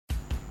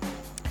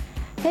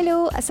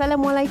Hello,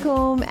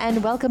 Assalamualaikum and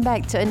welcome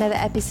back to another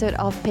episode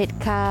of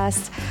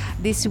Petcast.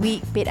 This week,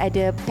 Pet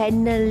ada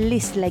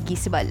panelist lagi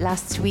sebab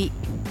last week,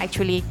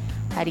 actually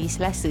hari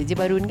Selasa je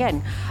baru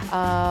kan,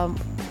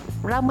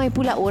 ramai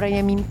pula orang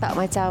yang minta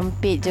macam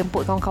Pet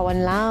jemput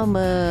kawan-kawan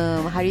lama.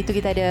 Hari tu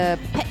kita ada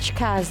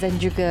Petcast dan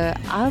juga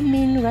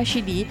Amin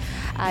Rashidi.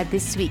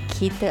 This week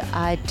kita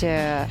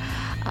ada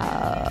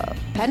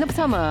panel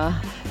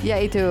pertama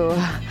iaitu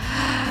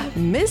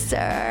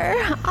Mr.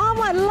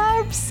 Amat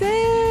Larbsib.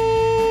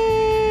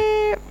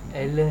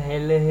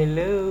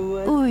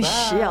 Hello.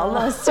 Uish, ya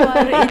Allah,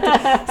 suara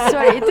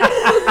itu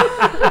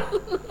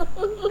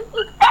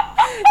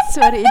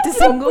suara itu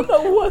sungguh.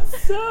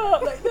 What's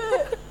up like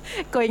that?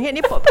 Kau ingat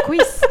ni pop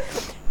quiz?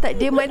 Tak,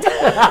 dia macam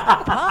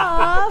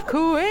pop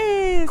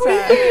quiz.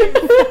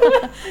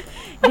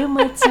 Dia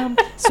macam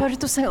suara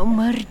tu sangat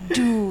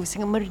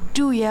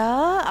merdu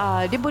ya.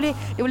 Dia boleh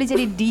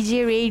jadi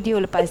DJ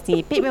radio lepas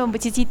ni. Pip memang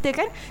bercita-cita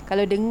kan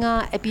kalau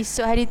dengar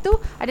episod hari tu.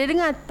 Ada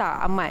dengar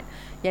tak Ahmad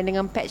yang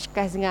dengan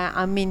Patchcast dengan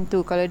Amin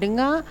tu? Kalau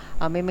dengar,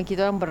 memang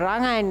kita orang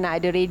berangan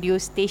nak ada radio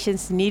station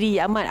sendiri.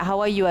 Ahmad, how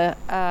are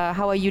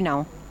you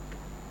now?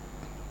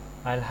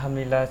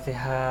 Alhamdulillah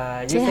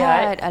sihat.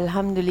 Sihat,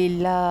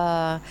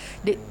 Alhamdulillah.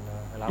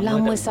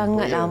 Lama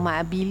sangat lama.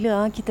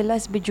 Bila kita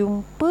last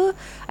berjumpa,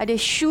 ada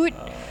shoot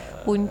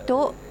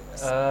untuk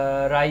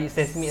raya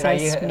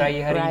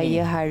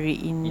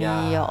hari ini.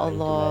 Ya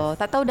Allah.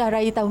 Tak tahu dah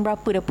raya tahun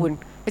berapa dah pun.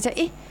 Macam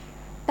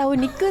tahun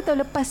ni ke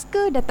tahun lepas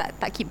ke, dah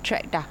tak keep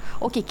track dah.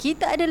 Okay,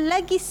 kita ada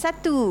lagi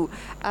satu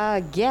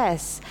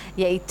guest,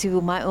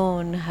 iaitu my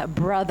own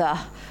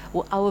brother,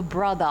 our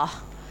brother,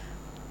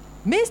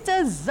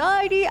 Mr.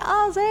 Zaidi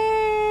Aziz.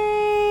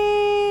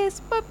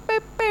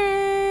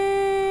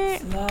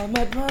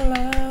 Selamat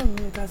malam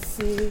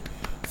kasih,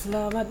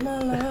 selamat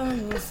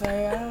malam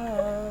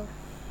sayang.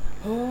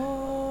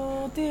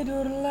 Oh,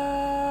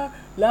 tidurlah.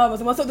 Lah,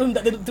 masuk-masuk tu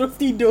tak terus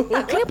tidur.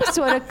 Kenapa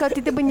suara kau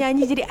tiba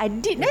bernyanyi jadi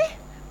Adit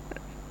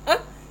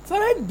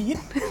Suara Adit?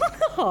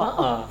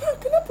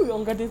 Kenapa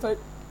orang kata suara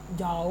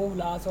jauh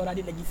lah, suara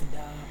Adit lagi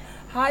sedap.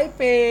 Hai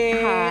Pe,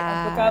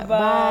 apa khabar?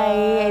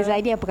 Baik,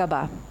 Zaidi apa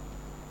khabar?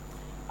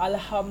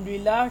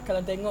 Alhamdulillah,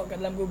 kalau tengok kat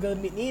dalam Google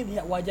Meet ni,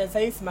 lihat wajah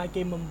saya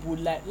semakin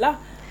membulat lah.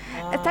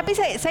 Tapi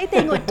saya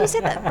tengok tu,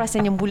 saya tak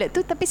perasan yang bulat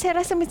tu. Tapi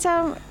saya rasa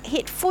macam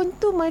headphone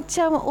tu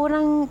macam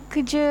orang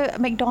kerja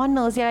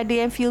McDonald's yang ada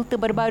yang filter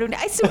baru-baru ni.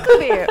 I suka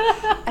babe.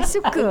 I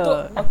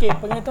suka. Okay,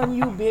 pengetahuan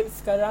you babe,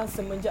 sekarang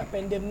semenjak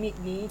pandemik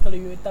ni, kalau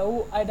you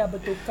tahu, I dah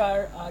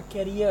bertukar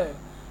career.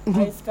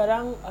 I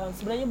sekarang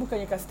sebenarnya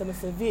bukannya customer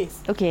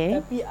service,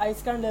 tapi I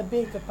sekarang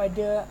lebih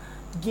kepada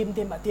game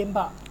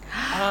tembak-tembak.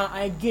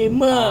 I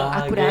gamer.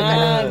 Aku dah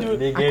agak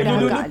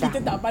Dulu kita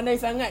tak pandai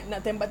sangat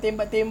nak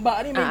tembak-tembak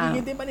ni, main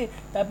game tembak ni.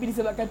 Tapi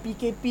disebabkan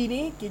PKP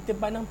ni, kita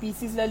pandang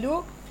PC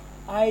selalu.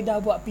 I dah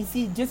buat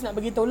PC just nak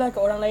bagi tahulah kat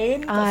orang lain,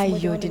 kat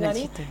semua dia nak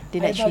ni. cerita.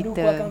 I baru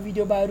keluarkan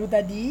video baru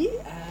tadi.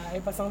 I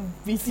pasang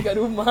PC kat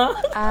rumah.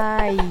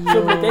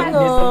 Cuba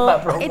tengok. Dia sempat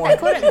promote. Tak,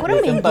 korang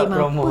main game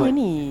promote. apa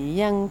ni?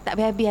 Yang tak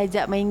habis-habis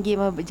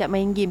ajak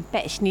main game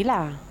patch ni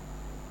lah.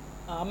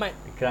 Ahmad,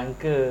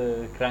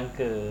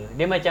 Kerangka.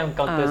 Dia macam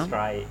Counter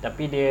Strike,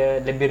 tapi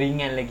dia lebih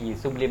ringan lagi.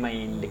 So boleh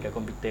main dekat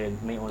komputer,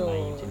 main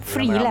online macam tu.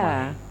 Free ramai-ramai.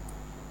 lah.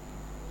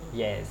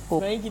 Yes.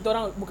 sebenarnya kita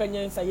orang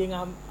bukannya saya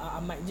dengan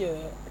Ahmad je.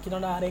 Kita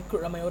orang dah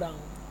rekrut ramai orang.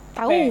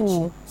 Tahu. Patch,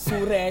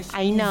 Suresh,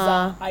 Aina.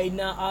 Izzah,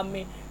 Aina,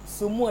 Amir,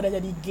 semua dah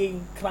jadi geng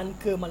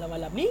kerangka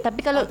malam-malam ni. Tapi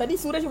kalau tadi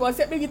Suresh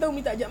WhatsApp dia, kita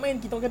minta ajak main.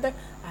 Kita orang kata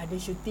ada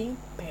shooting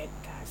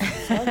Petcast.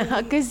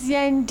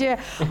 kesian dia.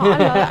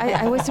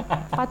 I was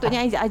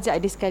patutnya ajak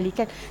dia sekali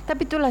kan.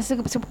 Tapi itulah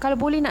kalau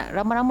boleh nak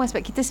ramai-ramai,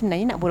 sebab kita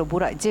sebenarnya nak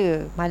borak-borak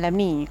je malam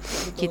ni.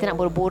 Betul. Kita nak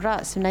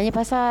borak-borak sebenarnya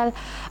pasal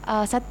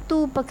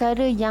satu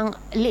perkara yang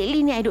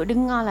lately ni I duk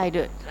dengar lah.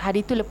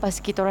 Hari tu lepas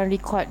kita orang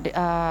record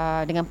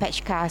dengan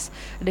Patchcast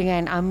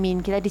dengan Amin,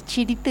 kita ada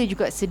cerita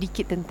juga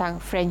sedikit tentang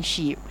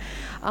friendship.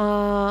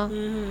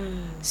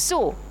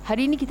 So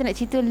hari ni kita nak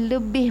cerita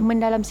lebih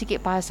mendalam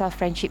sikit pasal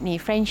friendship ni.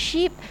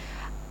 Friendship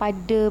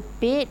pada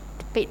Pet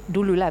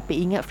dululah, Pet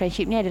ingat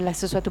friendship ni adalah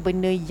sesuatu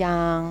benda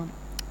yang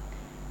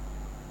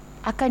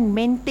akan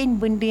maintain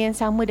benda yang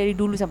sama dari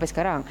dulu sampai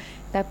sekarang.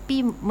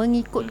 Tapi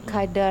mengikut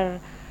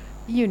kadar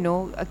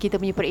kita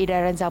punya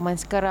peredaran zaman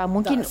sekarang,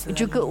 mungkin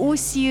juga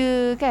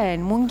usia kan,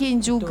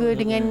 mungkin juga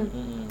dengan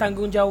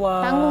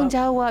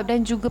tanggungjawab dan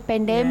juga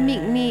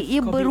pandemik ni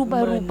ia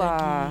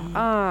berubah-ubah.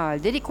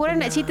 Jadi korang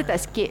nak cerita tak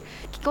sikit?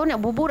 Korang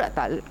nak berborak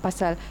tak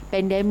pasal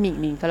pandemik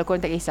ni kalau korang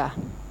tak kisah?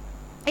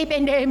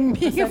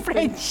 Pandemik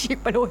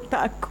friendship pada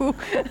otak aku.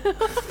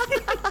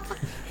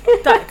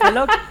 Tak,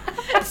 kalau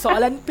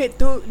soalan Pet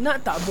tu nak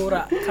tak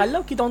borak.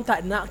 Kalau kita orang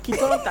tak nak,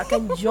 kita orang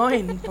takkan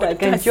join.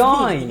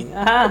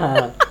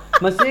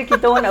 Maksudnya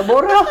kita orang nak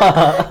borak.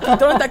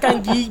 Kita orang takkan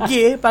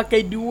gigih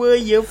pakai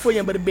dua earphone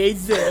yang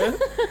berbeza.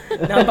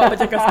 Nampak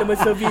macam customer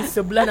service,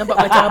 sebelah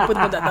nampak macam apa tu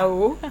pun tak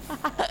tahu.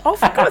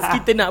 Of course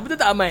kita nak, betul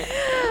tak Ahmad?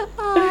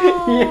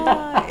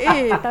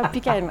 Tapi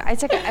kan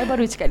I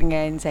baru cakap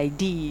dengan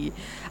Zaidi.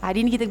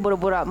 Hari ni kita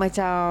borak-borak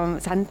macam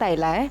santai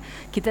lah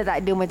Kita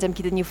tak ada macam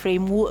kita punya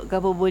framework ke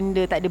apa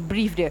benda, tak ada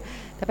brief dia.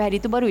 Tapi hari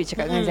tu baru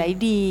cakap dengan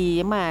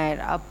Zaidi,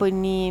 Mat, apa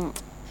ni,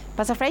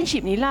 pasal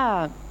friendship ni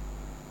lah.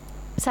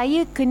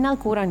 Saya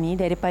kenal korang ni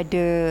daripada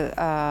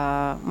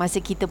masa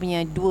kita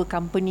punya dua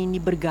company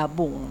ni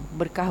bergabung,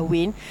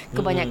 berkahwin.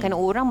 Kebanyakan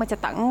orang macam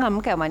tak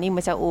ngam kan,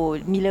 maknanya macam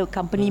bila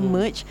company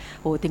merge,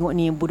 tengok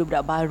ni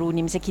budak-budak baru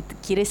ni, macam kita,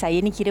 kira saya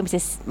ni kira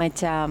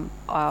macam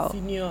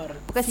senior.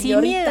 Bukan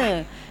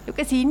senior.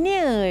 Bukan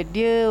senior.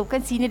 Dia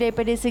bukan senior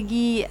daripada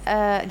segi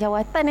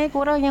jawatan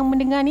korang yang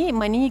mendengar ni,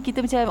 maknanya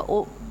kita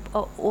macam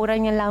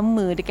orang yang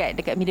lama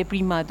dekat Media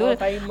Prima tu.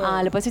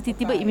 Lepas tu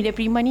tiba-tiba Media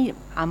Prima ni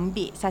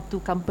ambil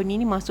satu company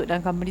ni masuk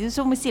dalam company tu.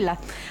 So mestilah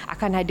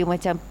akan ada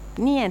macam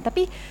ni kan.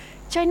 Tapi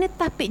China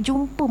tapik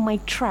jumpa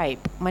my tribe.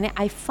 Maksudnya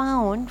I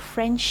found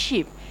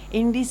friendship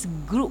in this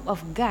group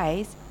of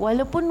guys.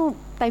 Walaupun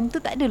time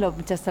tu tak adalah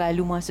macam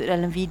selalu masuk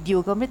dalam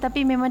video ke,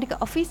 tapi memang dekat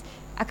office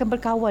akan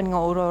berkawan dengan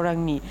orang-orang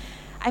ni.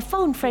 I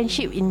found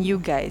friendship in you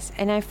guys,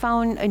 and I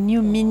found a new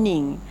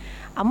meaning.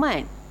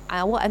 Ahmad,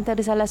 awak antara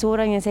salah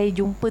seorang yang saya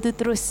jumpa tu,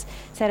 terus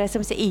saya rasa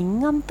macam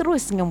ngam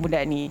terus dengan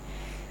budak ni.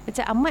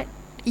 Macam Ahmad,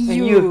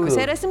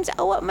 saya rasa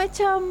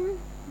macam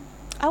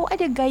awak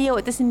ada gaya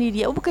awak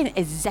tersendiri. Awak bukan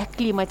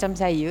exactly macam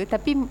saya,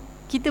 tapi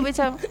kita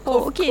macam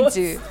okey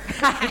je.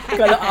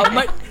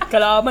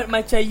 Kalau Ahmad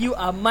macam you,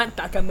 Ahmad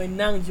tak akan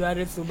menang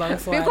juara sumbang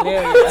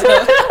suara.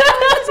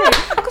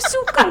 Aku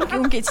suka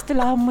ungkit cerita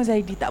lama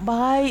Zaidi. Tak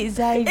baik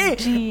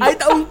Zaidi. I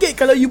tak ungkit.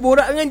 Kalau you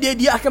borak dengan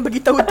dia akan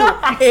beritahu tu.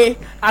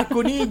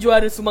 Aku ni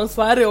juara sumbang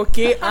suara,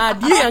 okey.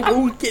 Dia yang akan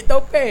ungkit tau,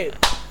 Pet.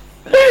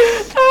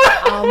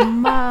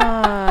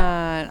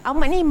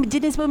 Ahmad ni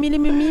jenis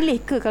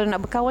memilih-memilih ke kalau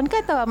nak berkawan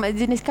ke, atau Ahmad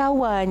jenis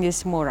kawan je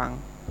semua orang?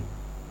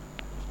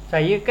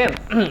 Saya kan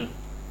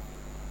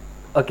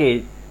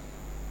okey,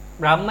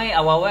 ramai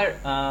awal-awal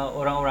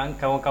orang-orang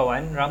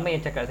kawan-kawan ramai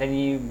yang cakap saya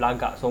ni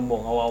belagak,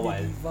 sombong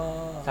awal-awal.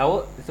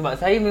 Sebab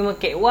saya memang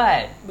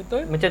kek-wat.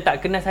 Betul. Macam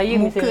tak kenal saya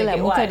muka misalnya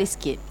kek-wat. Muka ada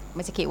sikit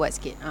macam kek-wat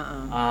sikit.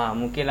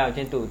 Mungkin lah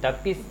macam tu.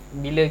 Tapi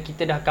bila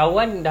kita dah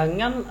kawan, dah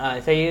ngam,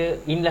 saya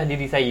inilah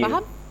diri saya.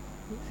 Faham?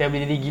 Saya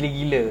boleh jadi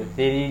gila-gila.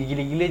 Saya jadi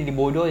gila-gila, jadi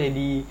bodoh,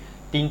 jadi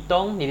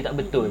tintong, jadi tak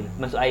betul,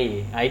 masuk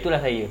air.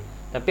 Itulah saya.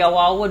 Tapi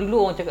awal-awal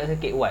dulu orang cakap saya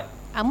kek-wat.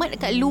 Ahmad,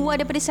 dekat luar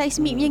daripada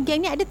seismik punya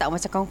geng ni, ada tak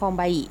macam kawan-kawan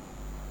baik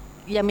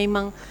yang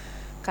memang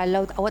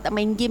kalau awak tak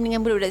main game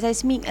dengan budak-budak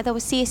seismik atau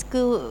sis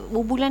ke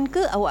bulan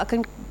ke, awak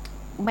akan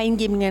main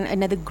game dengan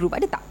another group?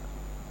 Ada tak?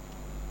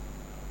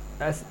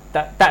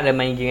 Taklah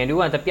main game dengan dia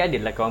orang, tapi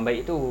adalah kawan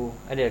baik tu.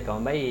 Adalah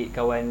kawan baik,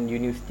 kawan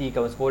universiti,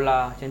 kawan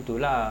sekolah, macam tu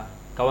lah.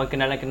 Kawan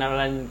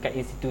kenalan-kenalan kat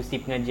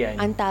institusi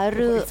pengajian.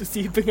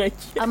 Institusi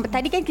pengajian.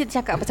 Tadi kan kita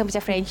cakap pasal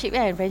friendship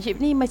kan.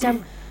 Friendship ni macam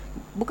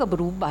bukan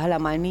berubah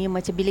lah, maknanya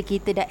macam bila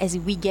kita dah, as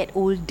we get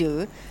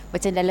older,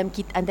 macam dalam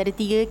kita, antara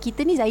tiga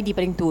kita ni Zaidi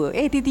paling tua.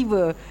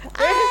 Tiba-tiba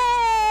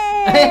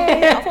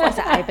of course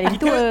I paling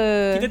tua.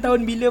 Kita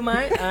tahun bila,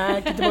 Mat?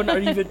 Kita baru nak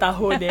reveal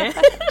tahun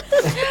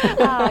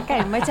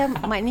kan, macam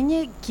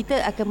maknanya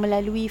kita akan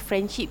melalui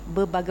friendship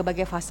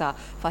berbagai-bagai fasa.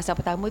 Fasa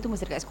pertama tu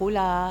masa dekat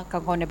sekolah,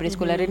 kawan-kawan daripada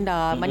sekolah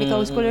rendah. Maknanya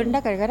kawan sekolah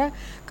rendah kadang-kadang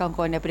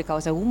kawan-kawan daripada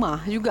kawasan rumah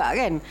juga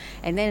kan.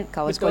 And then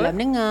kawan sekolah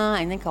menengah,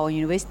 and then kawan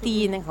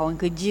universiti, and then kawan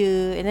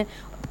kerja, and then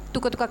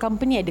tukar-tukar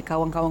company ada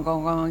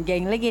kawan-kawan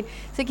geng lagi.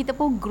 So kita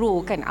pun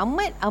grow kan.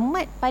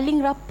 Ahmad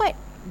paling rapat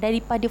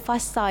daripada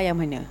fasa yang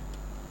mana?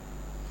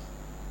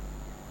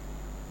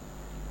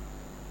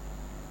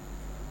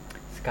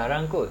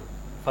 Sekarang kot,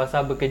 fasa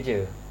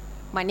bekerja.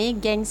 Maknanya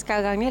geng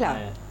sekarang ni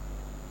lah.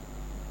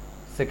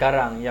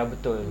 Sekarang, ya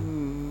betul.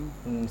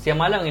 Siang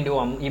malam dengan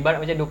diorang,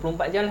 ibarat macam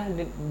 24 jam lah.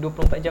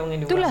 24 jam dengan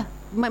diorang. Itulah,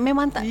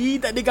 memang tak.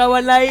 Tak ada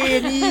kawan lain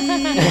ni.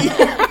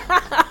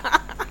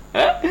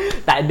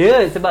 Tak ada,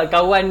 sebab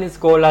kawan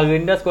sekolah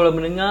rendah, sekolah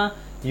menengah,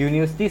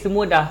 universiti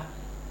semua dah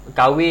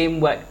kahwin,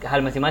 buat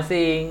hal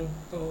masing-masing,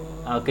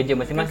 kerja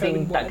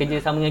masing-masing, tak kerja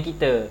sama dengan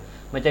kita.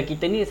 Macam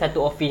kita ni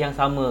satu office yang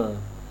sama,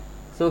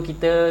 so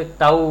kita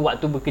tahu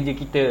waktu bekerja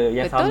kita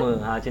yang betul?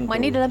 Sama. Macam tu.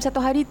 Maknanya dalam satu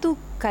hari tu,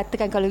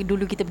 katakan kalau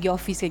dulu kita pergi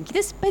office kan,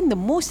 kita spend the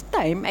most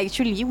time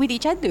actually with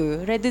each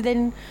other rather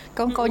than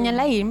kawan-kawan yang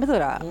lain.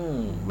 Betul tak?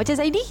 Macam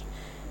Zaidi?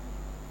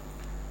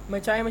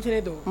 Macam I macam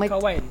ni tu,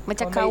 kawan.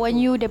 Macam kawan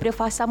you daripada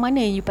fasa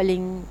mana you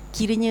paling,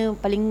 kiranya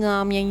paling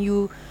ngam, yang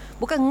you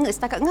bukan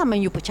setakat ngam,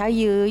 yang you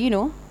percaya, you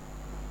know?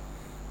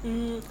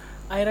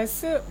 I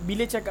rasa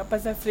bila cakap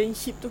pasal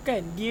friendship tu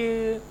kan,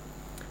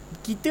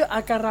 kita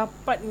akan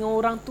rapat dengan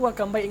orang tu,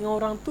 akan baik dengan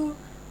orang tu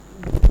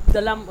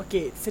dalam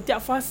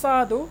setiap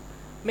fasa tu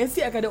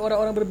mesti akan ada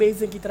orang-orang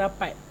berbeza yang kita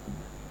rapat.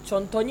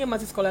 Contohnya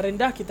masa sekolah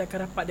rendah, kita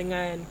akan rapat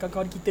dengan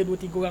kawan-kawan kita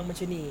 2-3 orang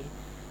macam ni.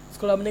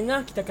 Sekolah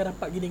menengah kita akan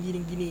rapat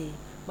gini.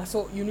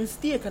 Masuk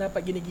universiti akan rapat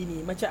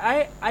gini. Macam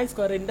I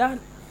sekolah rendah,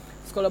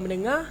 sekolah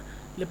menengah,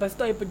 lepas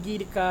tu I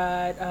pergi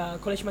dekat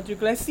college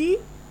matrikulasi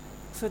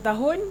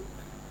setahun.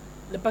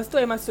 Lepas tu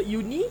I masuk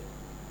uni.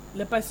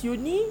 Lepas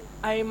uni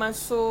I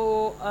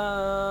masuk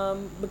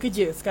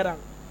bekerja sekarang.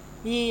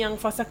 Ni yang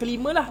fasa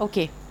kelima lah.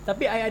 Okay.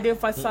 Tapi I ada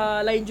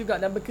fasa lain juga.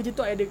 Dan bekerja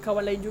tu I ada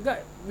kawan lain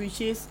juga, which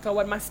is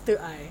kawan master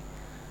I.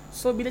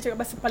 So bila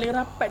cakap pasal paling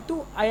rapat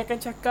tu, I akan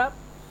cakap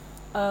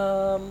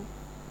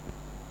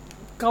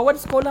kawan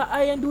sekolah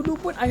I yang dulu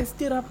pun I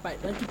still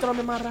rapat. Dan kita orang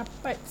memang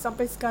rapat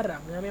sampai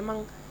sekarang. Dan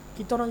memang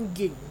kita orang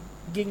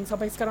geng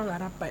sampai sekarang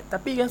lah rapat.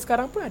 Tapi yang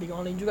sekarang pun ada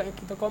orang lain juga yang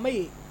kita kawan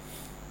baik.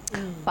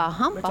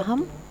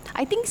 Faham.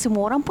 I think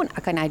semua orang pun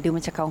akan ada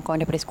macam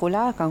kawan-kawan daripada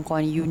sekolah,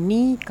 kawan-kawan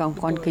uni,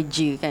 kawan-kawan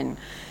kerja kan.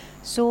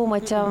 So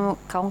macam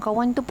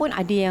kawan-kawan tu pun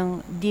ada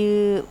yang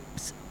dia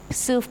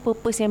serve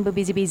purpose yang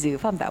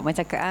berbeza-beza. Faham tak?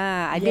 Macam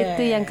ada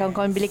tu yang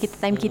kawan-kawan bila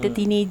kita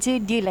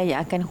teenager, dia lah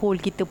yang akan hold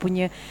kita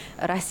punya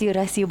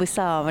rahsia-rahsia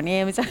besar.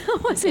 Maknanya macam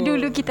masa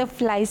dulu kita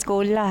fly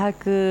sekolah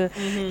ke,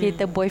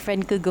 kita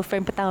boyfriend ke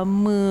girlfriend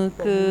pertama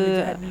ke,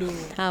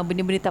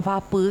 benda-benda tak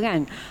apa-apa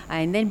kan.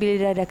 And then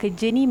bila dah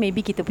kerja ni,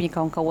 maybe kita punya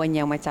kawan-kawan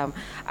yang macam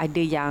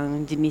ada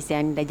yang jenis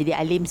yang dah jadi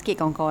alim sikit,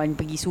 kawan-kawan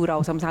pergi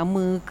surau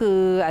sama-sama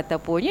ke,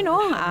 ataupun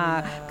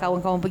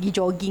kawan-kawan pergi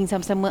jogging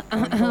sama-sama.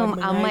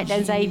 Amat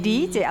dan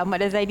Zaidi, Amat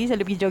dan Zaidi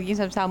selalu pergi jogging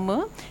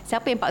sama-sama.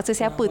 Siapa yang paksa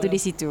siapa tu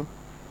di situ?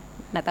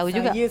 Nak tahu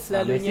juga. Saya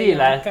selalunya yang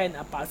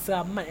akan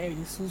paksa Amat.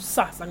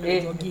 Susah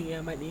sangat jogging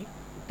Amat ni.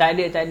 Tak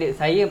ada.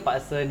 Saya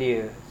paksa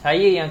dia.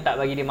 Saya yang tak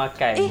bagi dia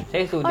makan.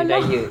 Saya suruh dia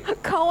diet.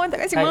 Kawan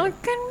tak kasi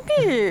makan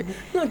ke?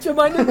 Macam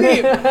mana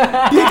babe?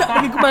 Dia tak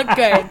bagi aku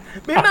makan.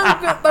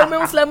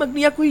 Memang selama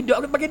ni aku hidup,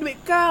 aku pakai duit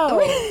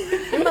kau.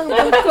 Memang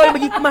kau yang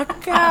bagi aku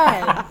makan.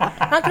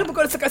 Kenapa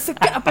kau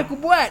sekat-sekat apa aku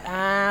buat?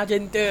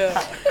 Macam tu.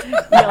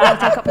 Ya Allah,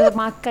 cakap pasal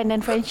makan dan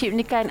friendship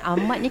ni kan,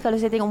 Amat ni kalau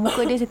saya tengok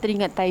muka dia, saya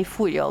teringat Thai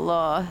food. Ya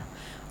Allah.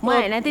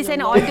 Mat, nanti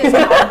saya nak order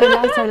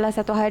lah salah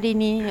satu hari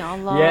ni. Ya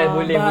Allah. Ya,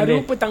 boleh. Baru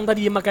petang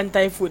tadi dia makan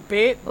Thai food,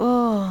 Pep.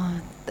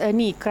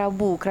 Ni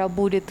kerabu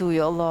dia tu.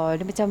 Ya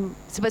Allah. Dia macam,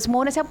 sebab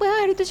semua orang siapa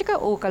hari tu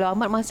cakap, kalau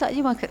Amat masak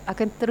je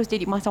akan terus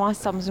jadi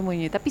masam-masam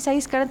semuanya. Tapi saya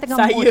sekarang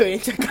tengah mood. Saya yang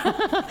cakap.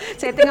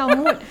 Saya tengah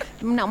mood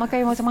nak makan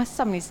yang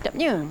masam-masam ni.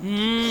 Sedapnya.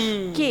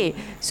 Okay.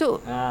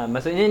 So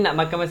maksudnya nak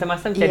makan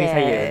masam-masam cari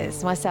saya. Yes,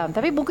 masam.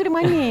 Tapi muka dia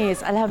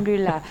manis.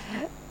 Alhamdulillah.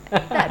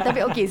 Tak,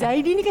 tapi okey,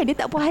 Zaidi ni kan dia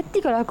tak puas hati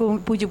kalau aku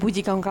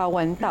puji-puji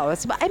kawan-kawan tau.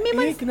 Sebab I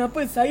memang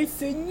kenapa saya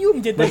senyum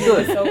je tadi.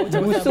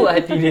 Busuk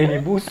hati dia ni.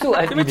 Busuk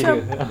hati dia.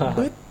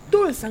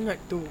 Betul sangat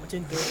tu. Macam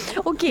tu.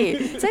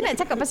 Okey, saya nak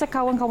cakap pasal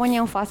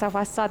kawan-kawan yang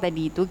fasa-fasa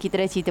tadi tu. Kita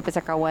dah cerita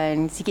pasal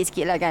kawan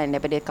sikit-sikit lah kan,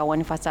 daripada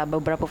kawan fasa,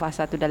 beberapa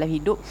fasa tu dalam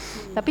hidup.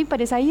 Tapi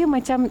pada saya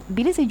macam,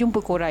 bila saya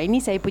jumpa korang, ini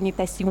saya punya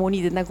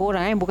testimoni tentang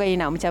korang bukan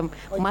yang nak macam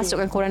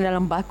masukkan korang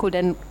dalam bakul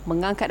dan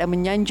mengangkat dan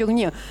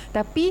menyanjungnya.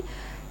 Tapi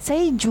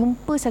saya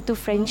jumpa satu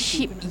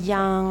friendship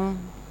yang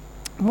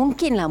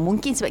mungkin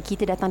sebab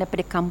kita datang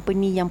daripada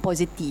company yang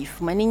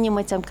positif. Maknanya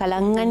macam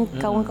kalangan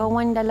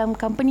kawan-kawan dalam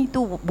company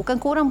tu, bukan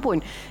korang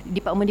pun,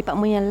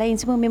 department-department yang lain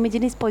semua memang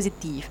jenis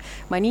positif.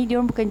 Maknanya dia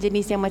orang bukan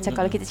jenis yang macam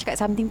kalau kita cakap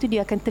something tu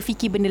dia akan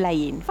terfikir benda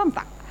lain. Faham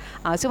tak?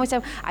 So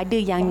macam ada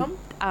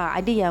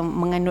yang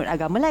menganut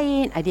agama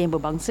lain, ada yang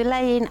berbangsa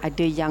lain,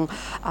 ada yang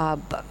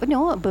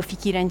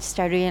berfikiran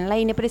secara yang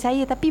lain daripada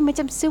saya, tapi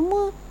macam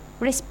semua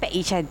respect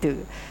each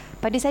other.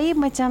 Pada saya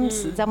macam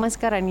zaman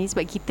sekarang ni,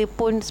 sebab kita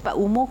pun, sebab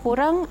umur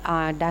korang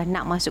dah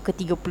nak masuk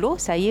ke 30,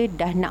 saya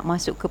dah nak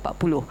masuk ke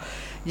 40.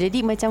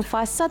 Jadi macam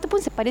fasa tu pun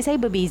pada saya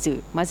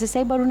berbeza. Masa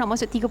saya baru nak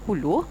masuk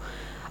 30,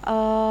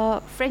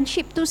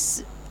 friendship tu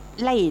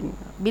lain.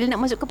 Bila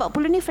nak masuk ke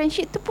 40 ni,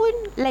 friendship tu pun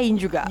lain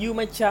juga.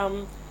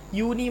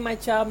 You ni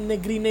macam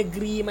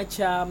negeri-negeri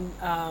macam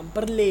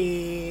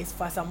Perlis,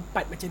 fasa 4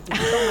 macam tu.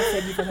 Kita masih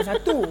di fasa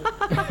 1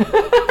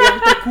 yang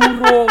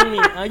terkurung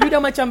ni. You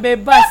dah macam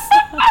bebas.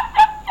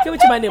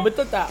 Macam mana?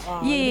 Betul tak?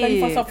 Bukan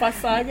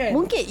fasa-fasa kan?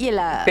 Mungkin,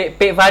 yelah.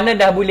 Pek Fana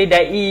dah boleh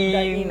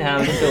dine.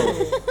 Betul.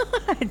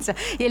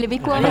 Ya, lebih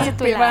kurang macam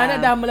tu lah. Pek Fana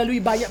dah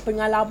melalui banyak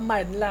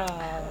pengalaman lah.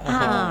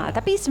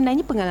 Tapi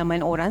sebenarnya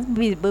pengalaman orang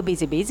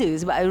berbeza-beza.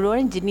 Sebab ada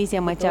orang jenis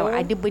yang macam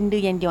ada benda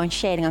yang dia orang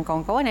share dengan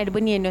kawan-kawan, ada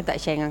benda yang dia tak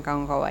share dengan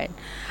kawan-kawan.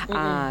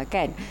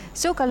 Kan?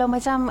 So kalau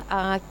macam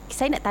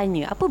saya nak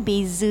tanya, apa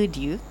beza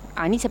dia?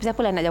 Ni siapa-siapa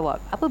lah nak jawab.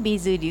 Apa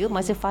beza dia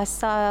masa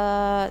fasa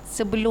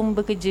sebelum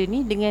bekerja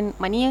ni dengan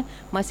maknanya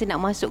masa nak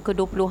masuk ke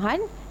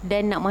 20-an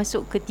dan nak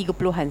masuk ke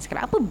 30-an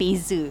sekarang? Apa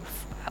beza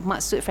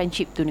maksud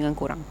friendship tu dengan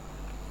korang?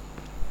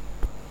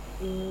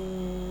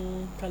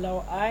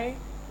 Kalau I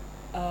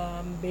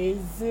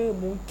beza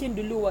mungkin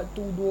dulu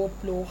waktu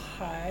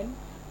 20-an,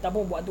 tak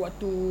pun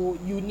waktu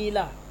uni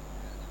lah.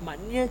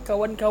 Maknanya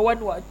kawan-kawan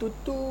waktu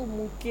tu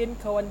mungkin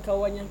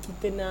kawan-kawan yang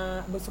kita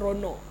nak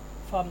berseronok.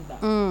 Faham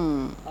tak?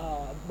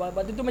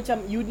 Waktu tu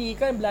macam uni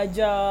kan,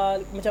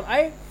 belajar. Macam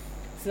I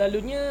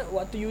selalunya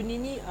waktu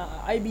uni ni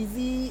I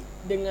busy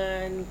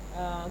dengan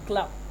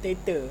club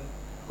teater.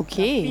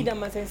 Tapi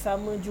dalam masa yang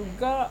sama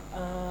juga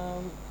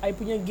I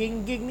punya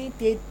geng-geng ni,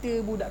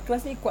 teater budak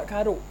kelas ni kuat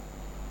karok.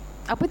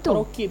 Apa tu?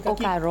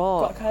 Kuat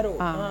karok.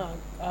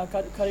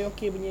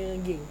 Karaoke punya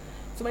geng.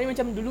 Sebenarnya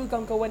macam dulu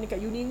kawan-kawan dekat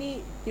uni ni,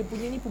 dia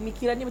punya ni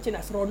pemikiran ni macam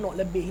nak seronok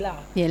lebih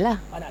lah.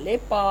 Yelah. Nak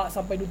lepak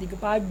sampai 2-3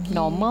 pagi.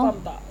 Normal. Faham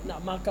tak? Nak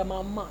makan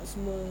mamak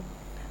semua.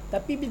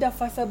 Tapi bila dah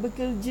fasa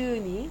bekerja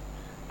ni,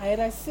 I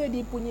rasa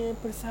dia punya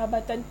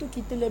persahabatan tu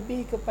kita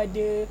lebih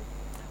kepada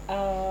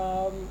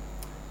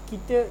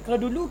kita, kalau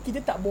dulu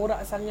kita tak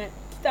borak sangat,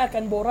 kita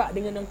akan borak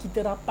dengan yang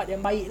kita rapat yang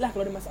baik lah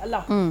kalau ada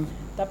masalah.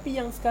 Tapi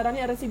yang sekarang ni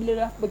I rasa bila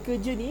dah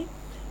bekerja ni,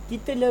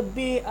 kita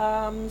lebih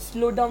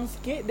slow down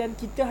sikit dan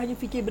kita hanya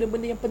fikir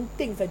benda-benda yang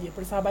penting saja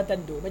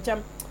persahabatan tu. Macam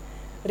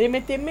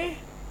remeh-temeh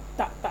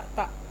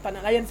tak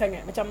nak layan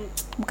sangat. Macam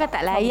bukan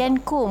tak layan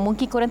ko,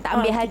 mungkin korang tak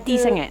ambil hati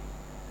sangat.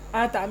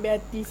 Tak ambil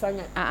hati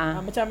sangat.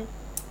 Macam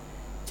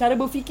cara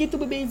berfikir tu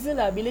berbeza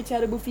lah. Bila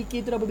cara berfikir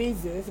tu dah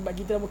berbeza, sebab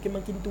kita dah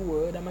makin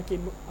tua, dah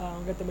makin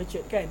kata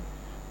matured kan,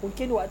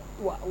 mungkin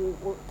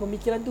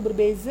pemikiran tu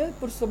berbeza,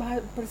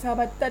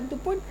 persahabatan tu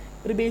pun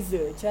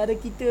berbeza, cara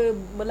kita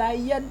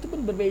melayan tu pun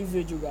berbeza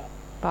juga.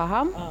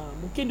 Faham?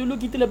 Mungkin dulu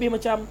kita lebih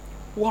macam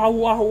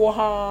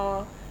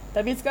wah,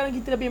 tapi sekarang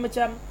kita lebih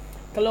macam,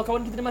 kalau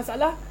kawan kita ada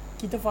masalah,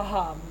 kita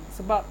faham,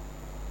 sebab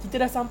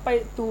kita dah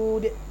sampai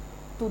to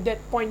that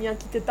point yang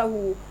kita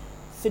tahu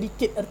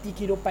sedikit erti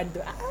kehidupan tu.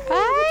 Macam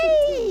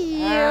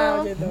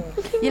tu.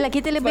 Yelah,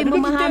 kita lebih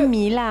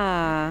memahami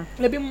lah.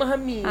 Lebih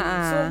memahami.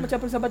 So macam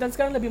persahabatan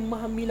sekarang lebih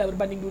memahami lah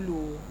berbanding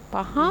dulu.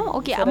 Faham?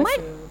 Okey, Amat?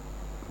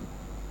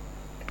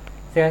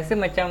 Saya rasa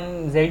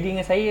macam Zaidi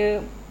dengan saya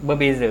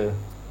berbeza.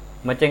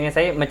 Macam dengan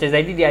saya, macam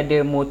Zaidi dia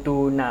ada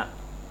moto nak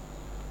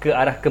ke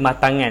arah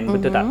kematangan,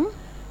 betul tak?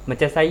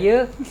 Macam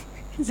saya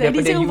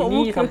daripada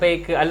uni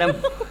sampai ke alam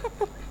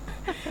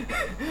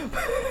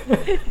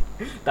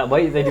tak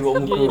baik saya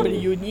buat muka. Dia daripada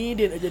uni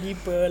dia nak jadi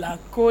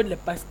pelakon,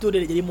 lepas tu dia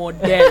nak jadi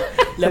model.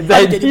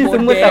 Lepas jadi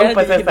model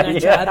dia jadi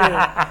pengacara.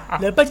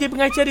 Lepas jadi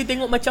pengacara dia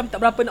tengok macam tak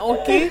berapa nak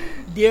okey,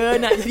 dia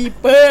nak jadi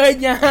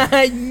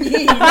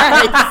penyanyi.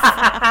 Nice.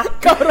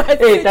 Kau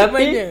rasa macam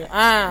mana?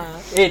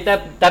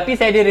 Tapi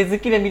saya ada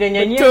rezeki dalam bidang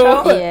nyanyi.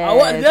 Betul.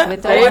 Awak dah?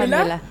 Saya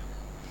adalah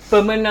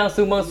pemenang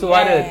sumbang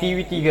suara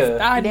TV3.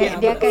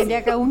 Dia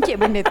akan ungkit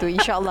benda tu,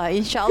 insya-Allah.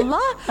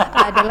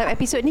 Dalam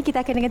episod ni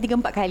kita akan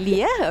dengar 3-4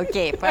 kali ya.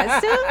 Okey,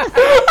 lepas tu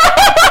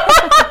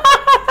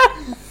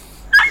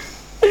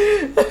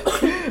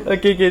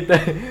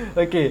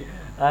Okey.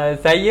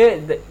 Saya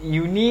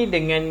uni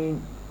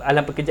dengan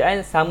alam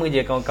pekerjaan sama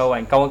je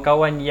kawan-kawan.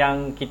 Kawan-kawan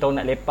yang kita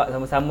nak lepak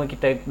sama-sama,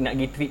 kita nak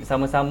pergi trip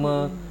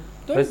sama-sama.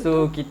 Lepas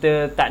tu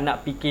kita tak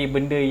nak fikir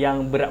benda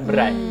yang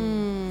berat-berat.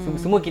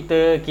 Semua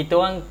kita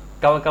orang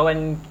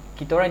kawan-kawan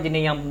kita orang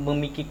jenis yang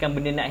memikirkan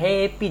benda nak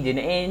happy je,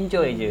 nak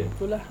enjoy je.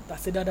 Betul lah, tak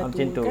sedar dah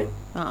macam tu kan.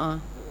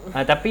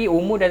 Tapi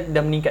umur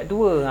dah meningkat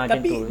tua.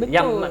 Tapi macam tu.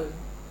 betul.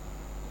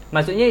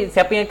 Maksudnya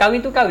siapa yang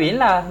kahwin tu kahwin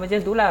lah, macam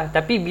tu lah.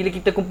 Tapi bila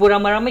kita kumpul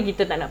ramai-ramai,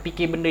 kita tak nak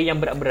fikir benda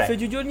yang berat-berat.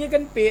 Sejujurnya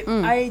kan Pet,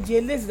 I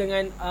jealous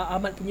dengan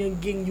Amat punya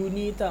geng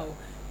uni tau.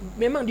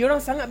 Memang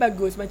diorang sangat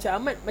bagus. Macam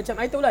Amat, macam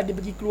I tahu lah, dia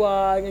pergi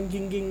keluar dengan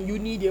geng-geng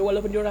uni dia,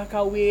 walaupun diorang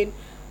kahwin,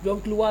 diorang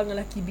keluar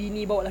dengan laki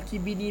bini,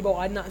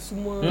 bawa anak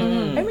semua.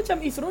 I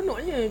macam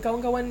seronoknya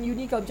kawan-kawan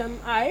uni kau. Macam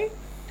I,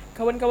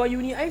 kawan-kawan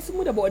uni I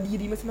semua dah bawa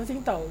diri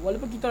masing-masing tau.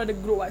 Walaupun kita ada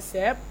group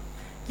WhatsApp,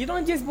 kita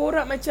orang just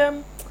borak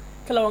macam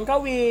kalau orang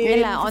kahwin,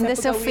 yelah, on the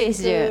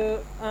surface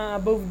je,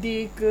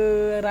 birthday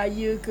ke,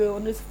 raya ke,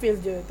 on the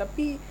surface je.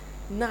 Tapi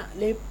nak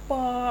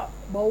lepak,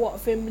 bawa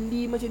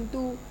family macam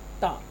tu,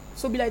 tak.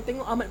 So bila I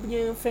tengok Amat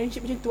punya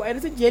friendship macam tu, I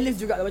rasa jealous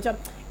jugalah. Macam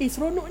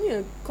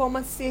seronoknya kau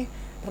masih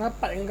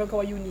rapat dengan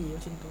kawan-kawan uni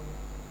macam tu.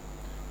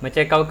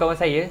 Macam kawan-kawan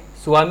saya,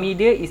 suami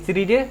dia,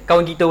 isteri dia,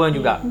 kawan kita orang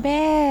juga.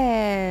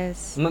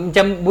 Best.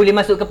 Macam boleh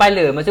masuk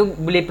kepala. Maksud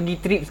boleh pergi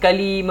trip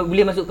sekali,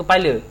 boleh masuk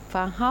kepala.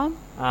 Faham?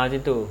 Macam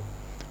tu.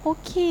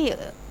 Okey.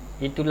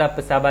 Itulah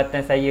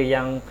persahabatan saya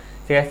yang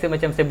saya rasa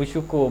macam saya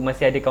bersyukur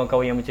masih ada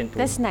kawan-kawan yang macam tu.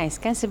 That's nice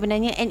kan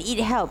sebenarnya, and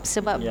it helps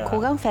sebab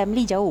korang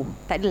family jauh.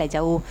 Tak adalah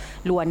jauh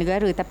luar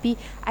negara, tapi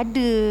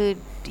ada,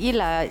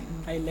 yelah,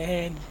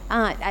 Thailand.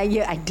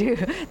 Ya ada.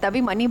 Tapi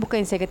maknanya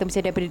bukan saya kata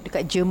mesti daripada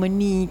dekat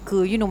Germany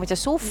ke, macam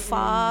so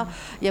far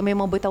yang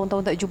memang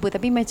bertahun-tahun tak jumpa.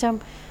 Tapi macam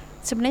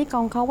sebenarnya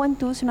kawan-kawan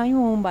tu sebenarnya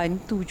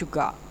membantu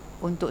juga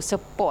untuk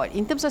support.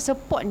 In terms of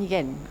support ni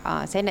kan,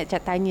 saya nak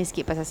tanya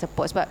sikit pasal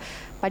support. Sebab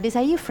pada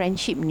saya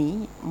friendship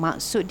ni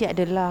maksud dia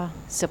adalah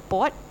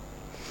support.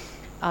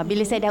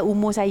 Bila saya dah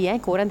umur saya,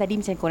 korang tadi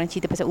misalnya korang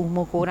cerita pasal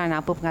umur korang,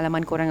 apa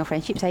pengalaman korang dengan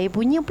friendship, saya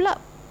punya pula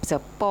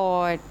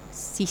support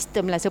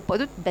system lah.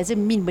 Support tu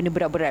doesn't mean benda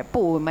berat-berat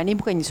pun.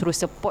 Maknanya bukannya suruh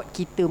support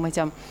kita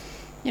macam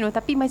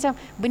tapi macam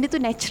benda tu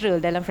natural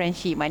dalam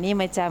friendship. Maknanya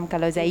macam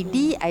kalau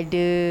Zaidi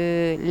ada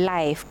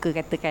live ke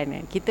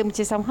katakan, kita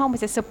macam somehow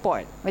macam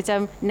support.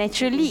 Macam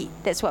naturally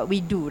that's what we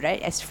do,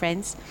 right, as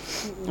friends.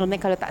 And then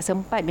kalau tak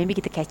sempat, maybe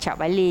kita catch up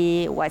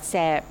balik,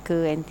 WhatsApp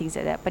ke and things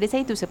like that. Pada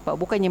saya tu support.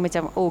 Bukannya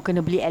macam kena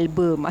beli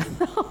album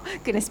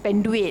kena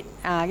spend duit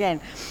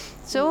kan.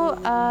 So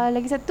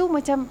lagi satu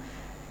macam,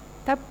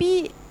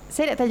 tapi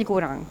saya nak tanya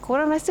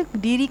korang rasa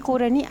diri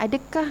korang ni,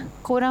 adakah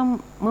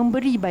korang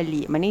memberi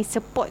balik, maknanya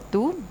support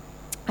tu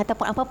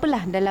ataupun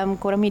apa-apalah dalam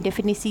korang punya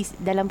definisi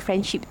dalam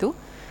friendship tu,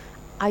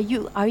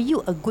 are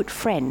you a good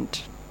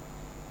friend?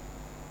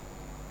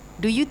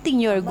 Do you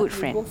think you're a good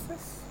friend?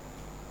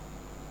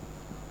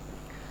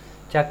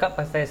 Cakap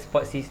pasal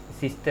support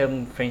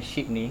system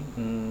friendship ni,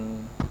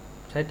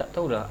 saya tak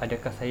tahulah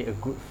adakah saya a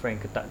good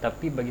friend ke tak.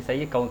 Tapi bagi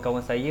saya,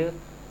 kawan-kawan saya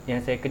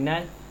yang saya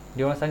kenal,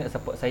 dia orang sangat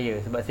support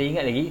saya. Sebab saya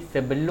ingat lagi,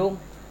 sebelum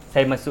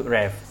saya masuk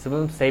ref,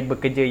 sebelum saya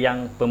bekerja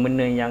yang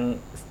permanent, yang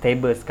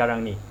stable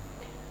sekarang ni,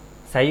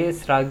 saya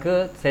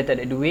struggle, saya tak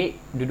ada duit,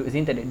 duduk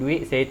sini tak ada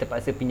duit, saya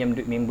terpaksa pinjam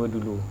duit member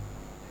dulu.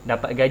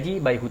 Dapat gaji,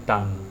 bayar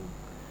hutang.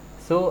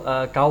 So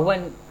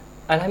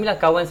alhamdulillah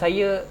kawan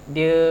saya,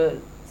 dia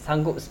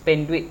sanggup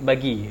spend duit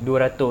bagi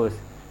 200,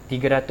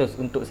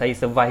 300 untuk saya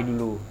survive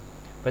dulu.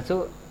 Lepas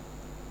tu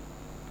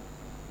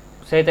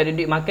saya tak ada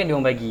duit makan, dia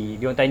orang bagi.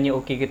 Dia orang tanya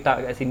okey ke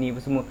tak kat sini apa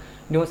semua.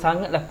 Dia orang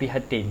sangatlah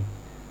prihatin.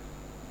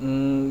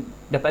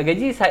 Dapat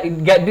gaji,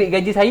 duit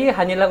gaji saya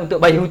hanyalah untuk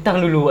bayar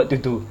hutang dulu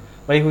waktu tu.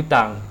 Bayar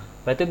hutang.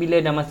 Lepas tu bila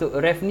dah masuk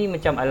ref ni,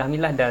 macam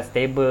alhamdulillah dah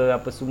stable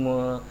apa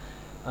semua.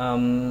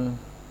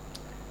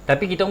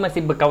 Tapi kita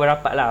masih berkawan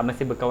rapat lah,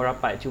 masih berkawan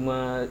rapat.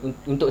 Cuma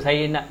untuk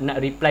saya nak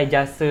reply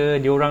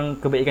jasa diorang,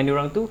 kebaikan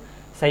diorang tu,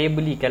 saya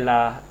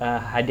belikanlah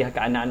hadiah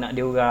kat anak-anak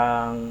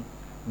diorang,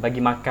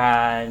 bagi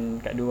makan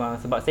kat diorang.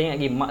 Sebab saya ingat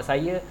lagi, mak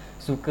saya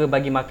suka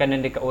bagi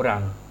makanan dekat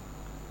orang.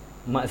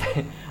 Mak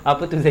saya,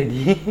 apa tu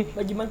Zaidi?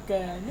 Bagi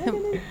makan.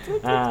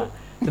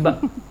 Sebab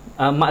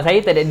mak saya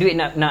tak ada duit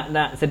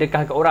nak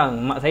sedekah kat orang.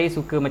 Mak saya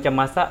suka macam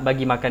masak,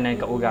 bagi makanan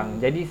kat orang.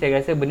 Jadi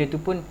saya rasa benda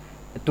tu pun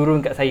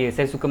turun kat saya.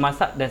 Saya suka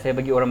masak dan saya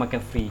bagi orang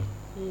makan free.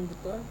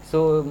 Betul.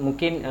 So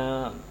mungkin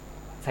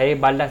saya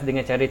balas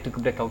dengan cara tu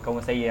kepada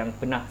kawan-kawan saya yang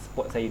pernah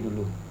support saya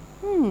dulu.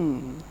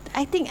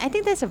 I think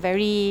that's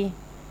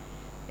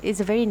it's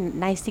a very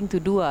nice thing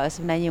to do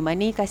sebenarnya.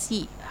 Mana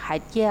kasih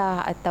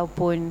hadiah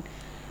ataupun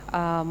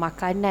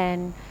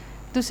makanan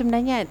tu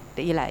sebenarnya,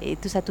 yelah,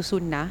 itu satu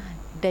sunnah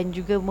dan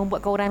juga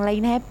membuatkan orang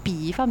lain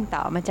happy. Faham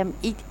tak? Macam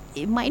it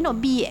might not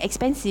be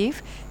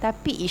expensive,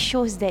 tapi it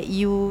shows that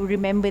you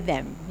remember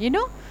them, you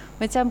know.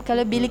 Macam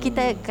kalau bila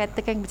kita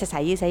katakan, macam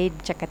saya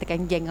macam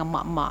katakan geng dengan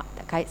mak-mak,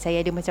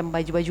 saya ada macam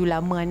baju-baju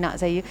lama anak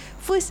saya,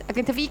 first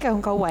akan terfikirkan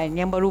kawan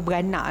yang baru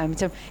beranak,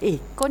 macam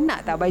kau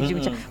nak tak baju,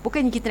 macam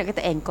bukannya kita nak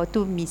kata kau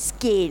tu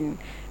miskin,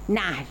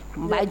 nah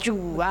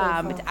baju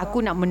macam aku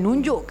nak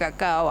menunjuk kat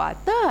kau,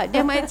 tak,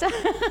 dia macam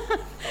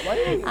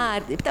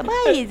tak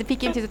baik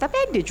fikir macam tu. Tapi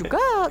ada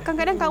juga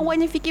kadang-kadang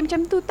kawan yang fikir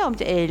macam tu tau,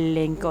 macam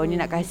kau ni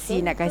nak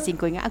kasih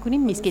kau ingat aku ni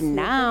miskin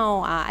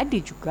now. Ada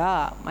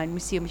juga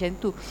manusia macam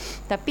tu.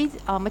 Tapi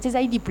macam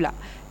Zaidi pula,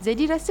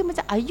 Zaidi rasa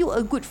macam, are you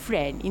a good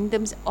friend in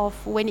terms of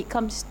when it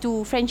comes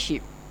to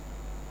friendship?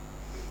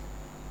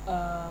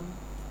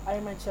 I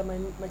macam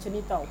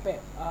ni tau Pep.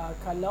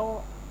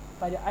 Kalau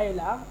pada I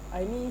lah,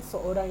 I ni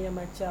seorang yang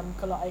macam,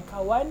 kalau I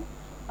kawan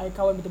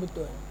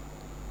betul-betul.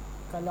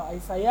 Kalau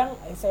I sayang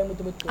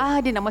betul-betul.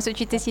 Dia nak masuk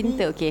cerita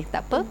cinta. Okey,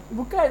 tak apa.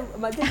 Bukan,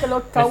 maksudnya kalau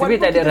kawan pun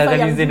tak ada kita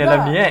sayang juga. dalam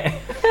ni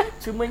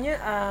Cumanya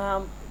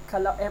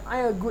kalau am I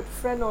a good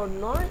friend or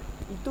not,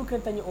 itu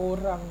kena tanya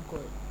orang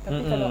kot.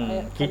 Tapi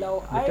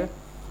kalau I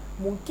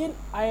mungkin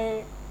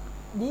I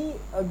ni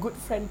a good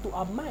friend to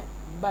Ahmad,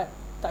 but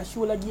tak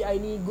sure lagi I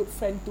ni good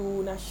friend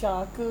to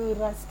Nasha ke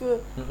Ras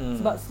ke.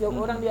 Sebab setiap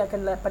orang dia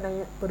akan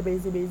pandang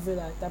berbeza-beza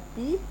lah.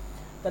 Tapi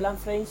dalam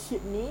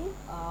friendship ni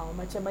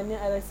macam mana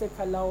I rasa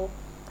kalau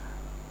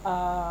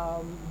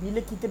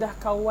bila kita dah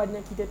kawan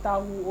yang kita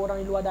tahu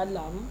orang luar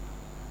dalam,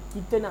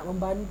 kita nak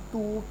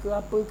membantu ke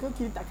apa ke,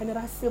 kita tak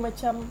kena rasa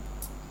macam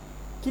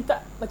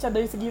kita macam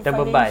dari segi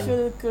terbeban,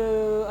 financial ke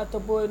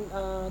ataupun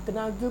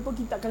tenaga pun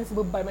kita tak kena rasa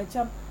beban.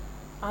 Macam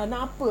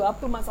nak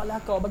apa masalah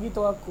kau, bagi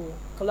tahu aku.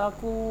 Kalau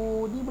aku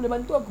ni boleh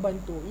bantu, aku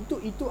bantu.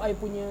 Itu I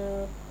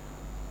punya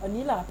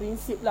inilah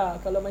prinsip lah.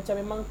 Kalau macam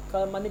memang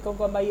kalau mana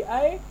kawan-kawan baik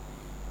I,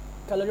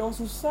 kalau dia orang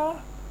susah,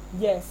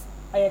 yes,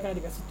 I akan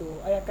ada kat situ.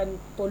 I akan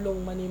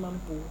tolong mana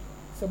mampu.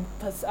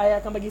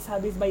 I akan bagi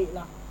sehabis baik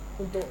lah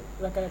untuk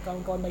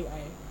kawan-kawan baik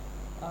I.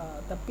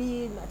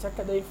 Tapi nak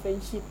cakap dari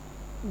friendship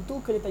itu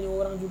kena tanya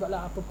orang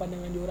jugalah apa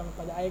pandangan dia orang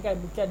pada I kan.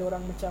 Mungkin ada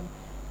orang macam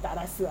tak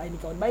rasa I ni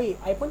kawan baik.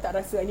 I pun tak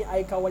rasa I ni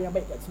I kawan yang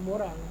baik kat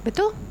semua orang.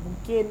 Betul.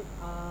 Mungkin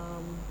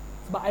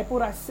sebab I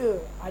pun rasa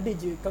ada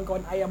je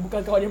kawan-kawan I yang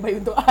bukan kawan yang baik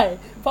untuk I.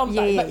 Faham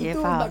tak? Sebab itu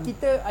faham. Sebab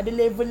kita ada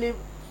level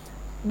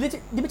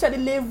dia macam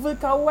ada level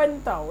kawan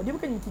tau. Dia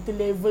bukan kita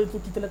level tu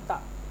kita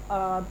letak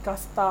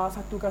kasta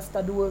 1,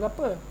 kasta 2 ke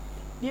apa.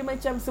 Dia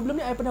macam sebelum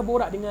ni I pernah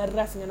borak dengan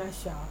Ras dengan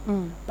Nasha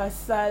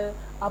pasal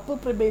apa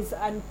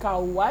perbezaan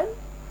kawan,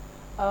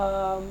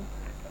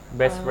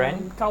 best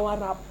friend, kawan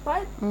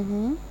rapat,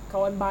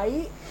 kawan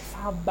baik,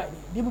 sahabat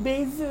ni. Dia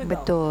berbeza tau.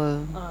 Betul.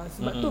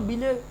 Sebab tu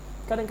bila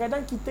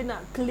kadang-kadang kita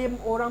nak claim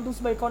orang tu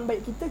sebagai kawan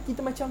baik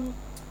kita macam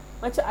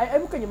I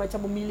bukannya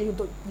macam memilih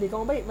untuk pilih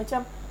kawan baik.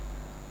 Macam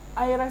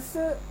I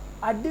rasa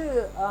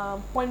ada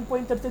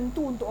poin-poin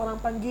tertentu untuk orang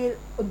panggil,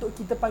 untuk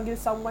kita panggil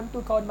someone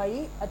tu kawan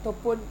baik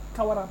ataupun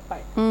kawan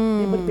rapat.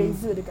 Dia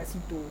berbeza dekat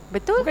situ.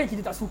 Betul. Bukan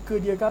kita tak suka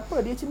dia ke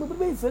apa, dia cuma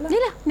berbeza lah.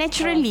 Yalah,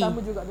 naturally.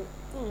 Sama juga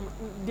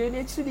dia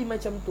naturally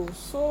macam tu.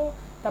 So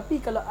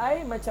tapi kalau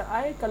I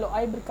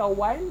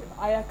berkawan,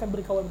 I akan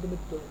berkawan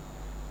betul-betul.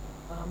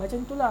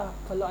 Macam itulah.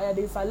 Kalau I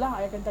ada salah,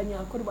 I akan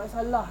tanya, aku ada buat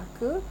salah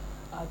ke?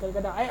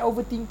 Kadang-kadang I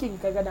overthinking.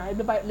 Kadang-kadang I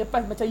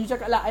lepas macam you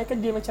cakap lah, I kan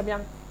dia macam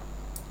yang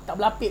tak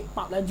berlapik,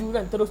 pak laju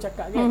kan, terus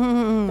cakap kan.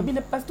 Tapi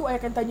lepas tu I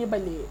akan tanya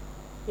balik,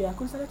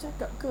 aku salah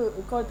cakap ke?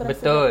 Kau terasa?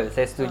 Betul,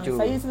 saya setuju.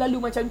 Saya selalu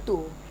macam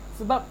tu.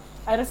 Sebab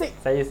I rasa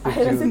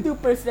tu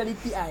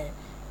personality I.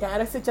 Kan I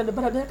rasa macam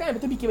lepas dah kan,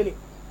 betul fikir balik.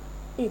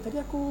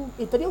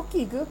 Tadi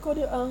okey ke? Kau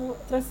ada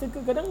terasa ke?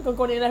 Kadang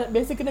kau yang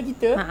biasa kenal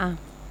kita,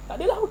 tak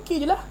adalah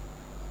okey je lah.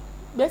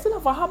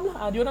 Biasalah, faham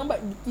lah. Dia orang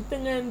kita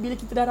dengan, bila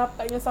kita dah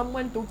rapat dengan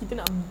someone tu, kita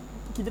nak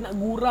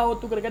gurau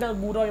tu, kadang-kadang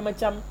gurau yang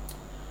macam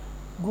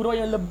gurau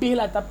yang lebih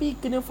lah, tapi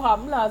kena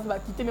faham lah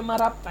sebab kita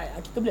memang rapat.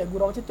 Kita boleh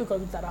gurau macam tu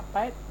kalau kita tak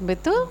rapat.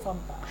 Betul. Faham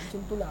tak? Macam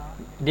tu lah.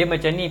 Dia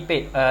macam ni,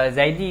 Pet.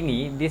 Zaidi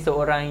ni, dia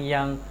seorang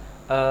yang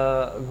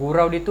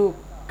gurau dia tu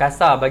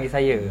kasar bagi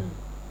saya.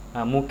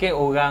 Mungkin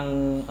orang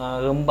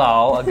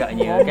rembau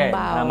agaknya kan,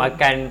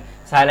 makan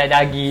salai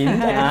daging.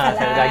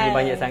 Salai daging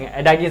banyak sangat.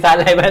 Daging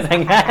salai banyak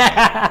sangat.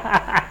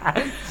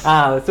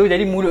 So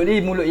jadi mulut dia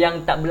mulut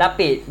yang tak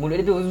berlapik. Mulut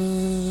dia tu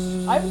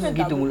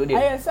gitu mulut dia.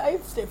 I rasa I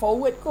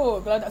straightforward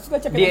kot. Kalau tak suka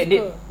cakap dia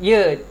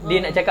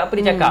nak cakap apa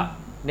dia cakap.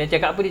 Dia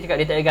cakap apa dia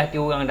cakap. Dia tak jaga hati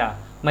orang dah.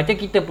 Macam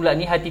kita pula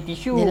ni hati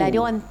tisu. Yelah, dia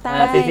on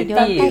time,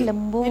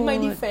 lembut. In my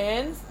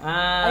defense,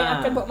 I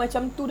akan buat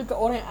macam tu dekat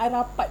orang yang I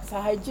rapat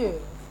sahaja.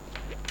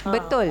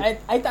 Betul.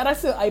 I tak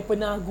rasa I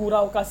pernah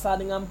gurau kasar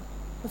dengan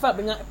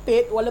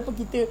Pet, walaupun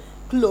kita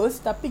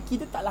close, tapi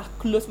kita taklah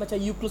close macam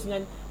you close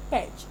dengan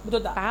Patch.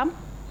 Betul tak? Faham.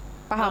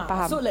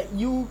 So like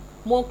you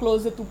more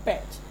closer to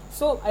Patch.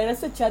 So I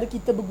rasa cara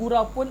kita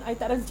bergurau pun, I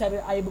tak rasa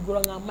cara I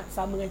bergurau dengan Amat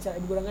sama dengan cara I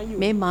bergurau dengan you.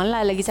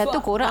 Memanglah, lagi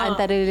satu korang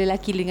antara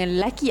lelaki dengan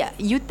lelaki.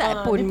 You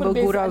tak pun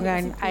bergurau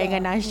dengan I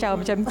dengan Nasha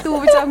macam tu.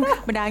 Macam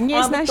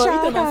menangis Nasha. Betul,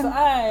 itu maksud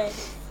I.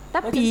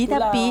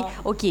 Tapi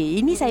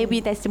okay, ini saya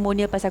punya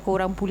testimonial pasal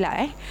korang pula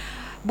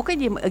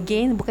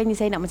bukannya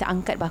saya nak macam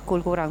angkat bakul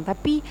korang,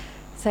 tapi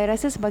saya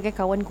rasa sebagai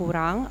kawan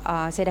korang,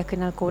 saya dah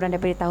kenal korang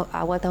daripada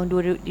awal tahun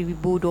 2020.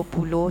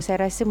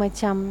 Saya rasa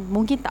macam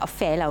mungkin tak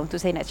fair lah untuk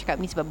saya nak cakap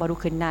ni sebab baru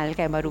kenal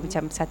kan, baru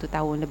macam 1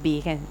 tahun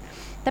lebih kan.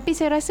 Tapi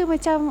saya rasa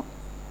macam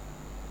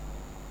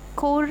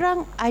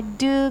korang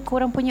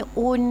punya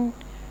own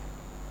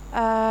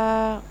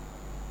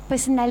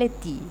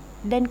personality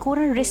dan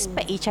korang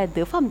respect each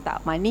other. Faham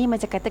tak? Maknanya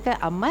macam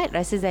katakan Amat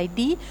rasa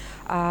Zaidi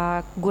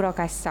gurau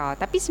kasar,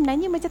 tapi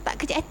sebenarnya macam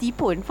tak kecil hati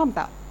pun. Faham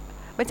tak?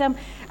 Macam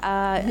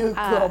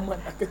Amat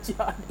tak kecil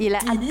hati.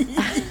 Yelah,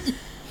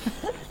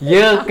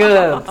 ya ke?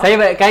 Saya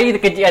banyak kali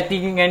terkecil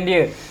hati dengan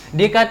dia.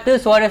 Dia kata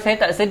suara saya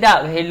tak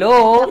sedap.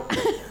 Hello,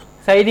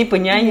 saya ni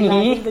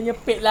penyanyi. Kita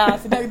nyepit lah.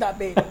 Sedap ke tak,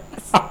 Pet?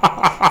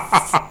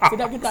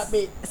 Sedap ke tak,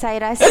 Pet?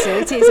 Saya rasa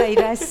macam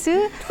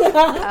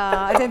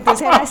tu.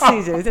 Saya rasa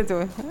je macam tu.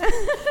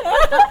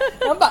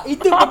 Nampak?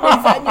 Itu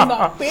perbezaannya. Sebab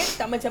Pet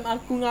tak macam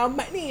aku dengan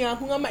Amat ni.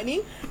 Aku dengan Amat ni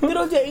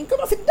terus je, kau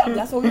tak sedap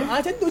lah suara.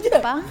 Macam tu je.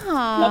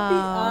 Faham. Tapi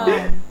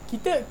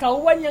kita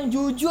kawan yang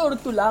jujur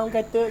tu lah, orang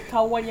kata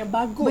kawan yang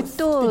bagus.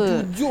 Betul. Kita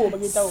jujur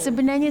bagi tahu.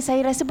 Sebenarnya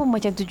saya rasa pun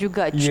macam tu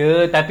juga.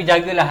 Ya, tapi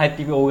jagalah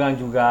hati orang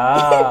juga.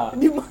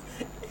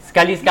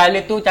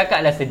 Sekali-sekala tu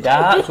cakaplah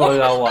sedap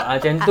suara awak.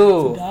 Macam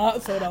tu. Sedap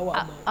suara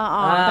awak.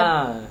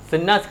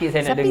 Senang sikit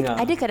saya nak dengar.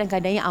 Tapi ada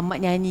kadang-kadang yang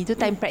Amat nyanyi tu,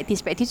 time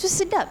practice tu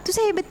sedap. Tu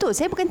saya betul.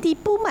 Saya bukan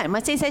tipu, Mat.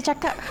 Masa saya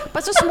cakap,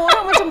 lepas tu semua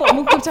orang macam buat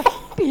muka macam,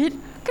 Pet,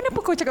 kenapa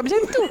kau cakap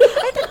macam tu?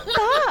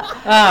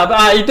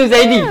 Tak. Itu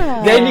Zaidi.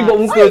 Zaidi buat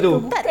muka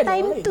tu. Tak,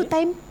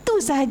 time tu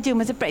sahaja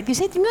masa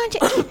praktis. Saya tengok macam,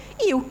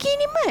 okey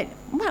ni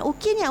Mat,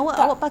 okey ni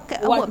awak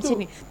pakai awak macam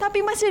ni. Tapi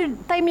masa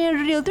time yang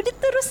real tu, dia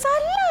terus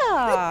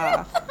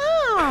salah.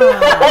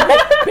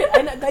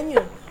 I nak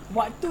tanya,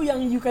 waktu yang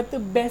you kata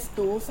best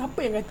tu,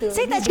 siapa yang kata?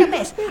 Saya tak cakap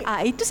best.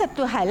 Itu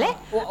satu hal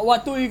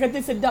Waktu you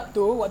kata sedap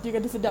tu,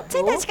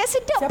 saya tak cakap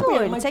sedap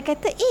pun. Saya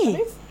kata,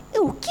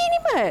 okey ni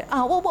Mat.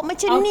 Awak buat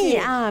macam ni.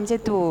 Macam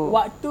tu.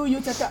 Waktu you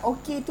cakap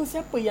okey tu,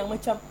 siapa yang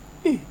macam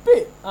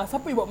Pet,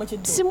 siapa yang buat macam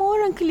tu? Semua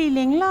orang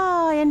keliling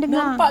lah yang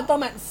dengar. Nampak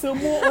tak, Mat?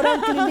 Semua orang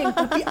keliling.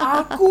 Tapi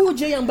aku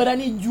je yang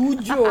berani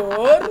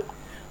jujur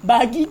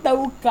bagi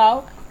tahu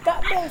kau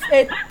tak best.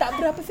 Tak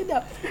berapa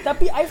sedap.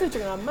 Tapi I selalu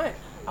cakap dengan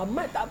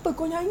Amat, tak apa,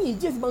 kau nyanyi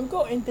je sebab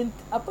kau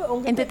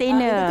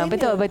entertainer.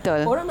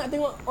 Betul. Orang nak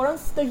tengok, orang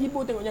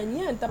terhibur tengok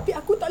nyanyian. Tapi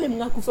aku tak boleh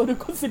mengaku suara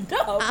kau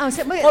sedap.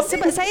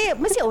 Sebab saya,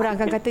 mesti orang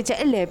akan kata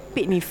macam,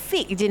 Pet ni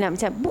fake je nak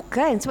macam.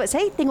 Bukan, sebab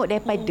saya tengok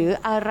daripada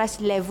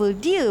aras level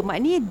dia.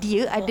 Maknanya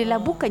dia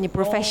adalah bukannya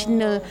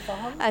professional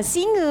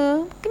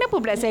singer. Kenapa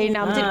pula saya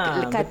nak macam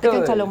katakan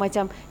betul. Kalau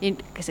macam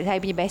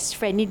saya punya best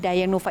friend ni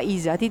Dayang Nur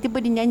Faizah,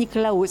 tiba-tiba dia nyanyi ke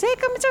laut, saya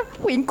akan macam,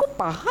 kau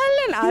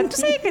pahalan lah. Tu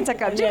saya akan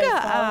cakap juga.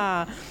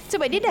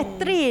 Sebab dia dah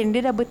train,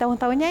 dia dah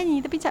bertahun-tahun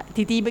nyanyi. Tapi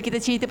tiba-tiba kita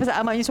cerita pasal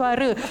Amat punya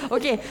suara.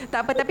 Okey,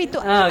 tak apa. Tapi tu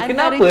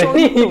antara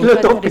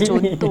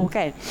contoh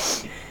kan.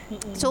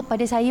 So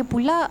pada saya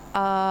pula,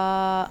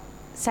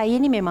 saya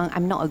ni memang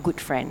I'm not a good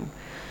friend.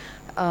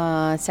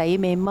 Saya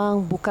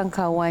memang bukan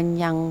kawan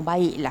yang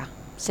baik lah,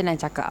 senang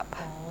cakap.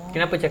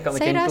 Kenapa cakap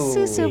macam tu? Saya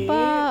rasa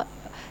sebab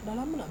dah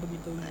lama nak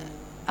begitu.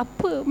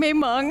 Apa?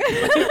 Memang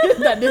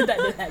Tak ada.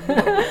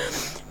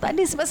 Tak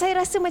ada, sebab saya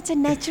rasa macam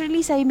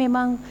naturally saya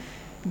memang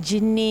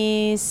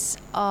jenis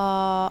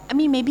I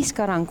mean maybe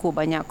sekarang kot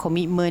banyak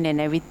commitment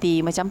and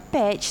everything. Macam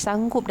patch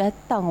sanggup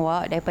datang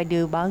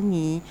daripada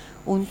Bangi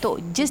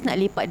untuk just nak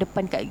lepak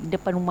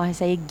depan rumah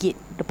saya, gate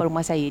depan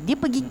rumah saya. Dia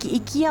pergi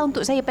IKEA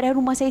untuk saya, padahal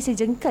rumah saya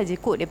sejengkal je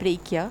kot daripada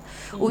IKEA,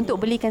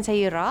 untuk belikan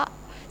saya rak.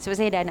 Sebab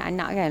saya ada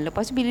anak-anak kan.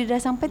 Lepas tu bila dah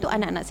sampai tu,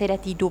 anak-anak saya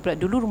dah tidur pula.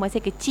 Dulu rumah saya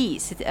kecil,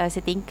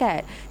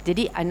 setingkat.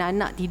 Jadi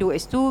anak-anak tidur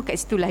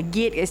kat situ lah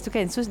gate kat situ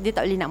kan. So dia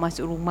tak boleh nak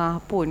masuk rumah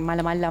pun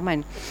malam-malam kan.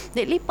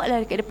 Dia lepak lah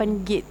dekat depan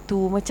gate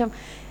tu. Macam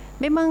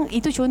memang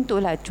itu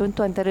contoh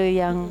antara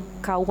yang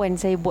kawan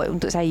saya buat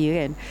untuk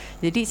saya kan.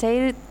 Jadi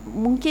saya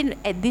mungkin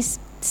at this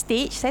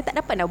stage saya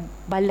tak dapat nak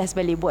balas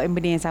balik buat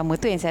benda yang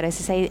sama tu. Yang saya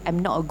rasa I'm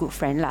not a good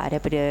friend lah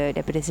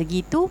daripada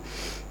segi tu.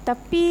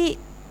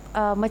 Tapi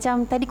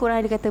macam tadi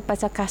korang ada kata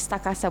pasal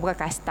kasta-kasta, bukan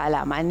kasta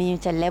lah,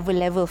 maknanya macam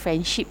level-level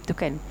friendship tu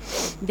kan.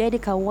 Dia ada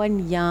kawan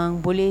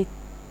yang boleh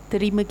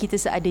terima kita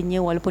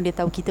seadanya walaupun dia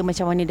tahu kita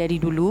macam mana dari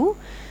dulu.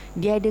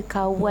 Dia ada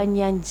kawan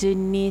yang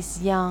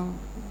jenis yang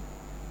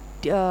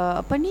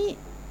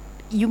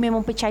you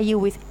memang percaya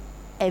with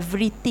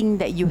everything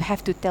that you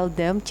have to tell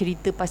them.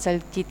 Cerita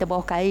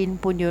bawah kain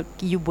pun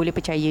you boleh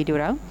percaya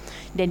diorang,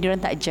 dan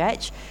diorang tak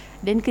judge.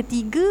 Dan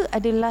ketiga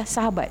adalah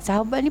sahabat.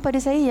 Sahabat ni pada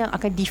saya yang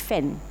akan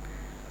defend.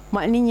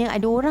 Maknanya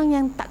ada orang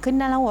yang tak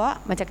kenal awak,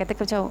 macam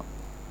katakan macam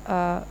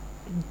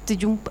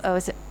terjumpa,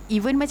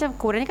 even macam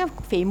korang ni kan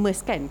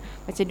famous kan,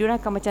 macam diorang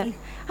akan macam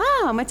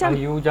macam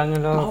ayu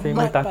janganlah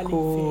famous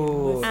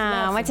takut.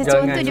 Macam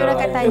contoh diorang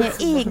akan tanya,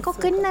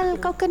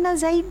 kau kenal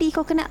Zaidi,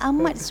 kau kenal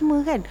Amat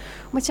semua kan.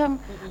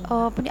 Macam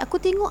aku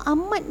tengok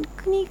Amat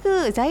ni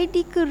ke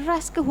Zaidi ke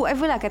Ras ke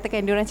whoever lah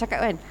katakan diorang cakap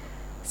kan.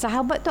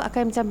 Sahabat tu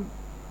akan macam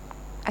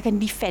akan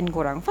defend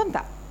korang. Faham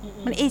tak?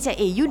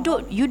 You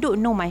don't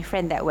know my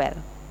friend that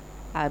well.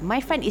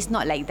 My friend is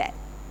not like that.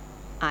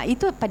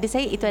 Itu pada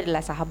saya itu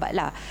adalah sahabat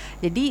lah.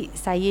 Jadi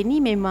saya ni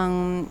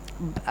memang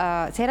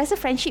saya rasa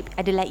friendship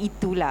adalah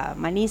itulah.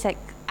 Maknanya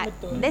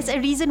there's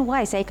a reason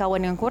why saya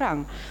kawan dengan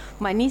korang.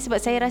 Maknanya sebab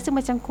saya rasa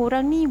macam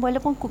korang ni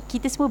walaupun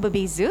kita semua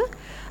berbeza,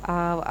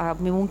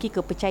 mungkin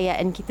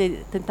kepercayaan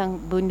kita tentang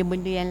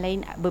benda-benda yang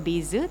lain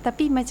berbeza,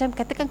 tapi macam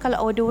katakan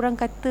kalau ada orang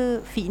kata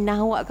fitnah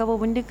awak ke apa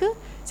benda ke,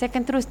 saya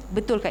akan terus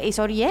betulkan,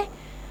 sorry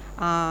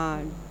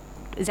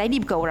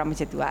Zaidi bukan orang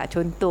macam tu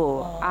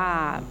contoh.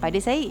 Pada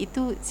saya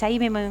itu, saya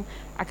memang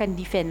akan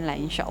defend lah,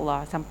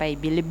 insyaAllah sampai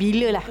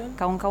bila-bila lah.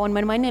 Kawan-kawan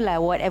mana-mana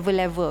lah, whatever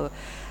level.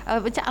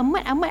 Macam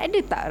Amat ada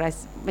tak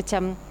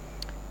macam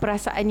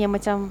perasaan yang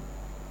macam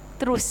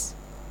terus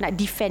nak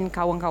defend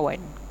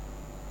kawan-kawan?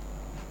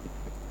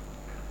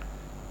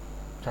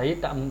 Saya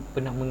tak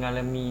pernah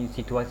mengalami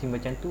situasi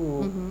macam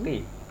tu.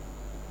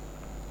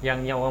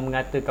 Yang orang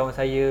mengata kawan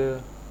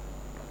saya,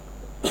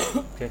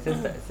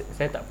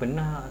 saya tak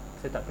pernah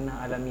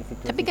alami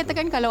situasi. Tapi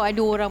katakan tu, kalau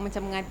ada orang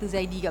macam mengata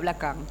Zaidi kat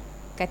belakang,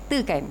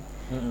 katakan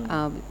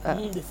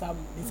dia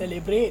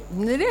celebrate.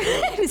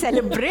 Dia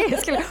celebrate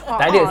sekali.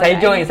 Tak ada, saya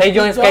join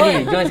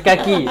sekali.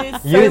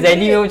 You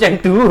Zaidi memang macam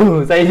tu.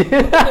 Saya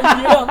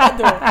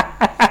betul.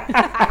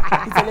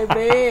 Dia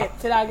celebrate.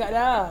 Saya agak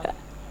dah.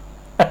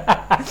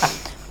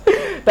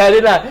 Tak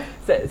adalah.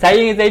 Saya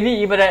dengan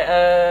Zaidi ibarat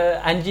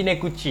anjing dan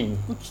kucing.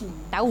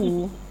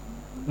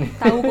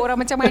 Tahu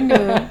korang macam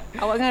mana.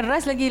 Awak dengan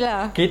Ras lagi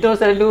lah. Kita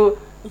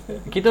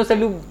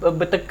selalu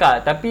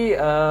bertekak. Tapi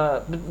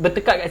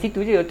bertekak kat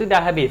situ je, tu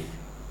dah habis.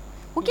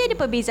 Mungkin ada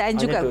perbezaan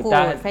juga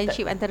kot,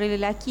 friendship antara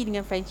lelaki dengan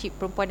friendship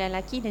perempuan dan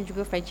lelaki, dan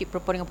juga friendship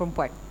perempuan dengan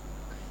perempuan.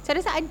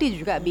 Saya rasa ada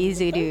juga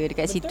beza dia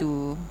dekat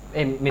situ.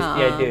 Mesti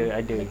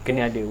ada.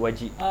 Kena ada,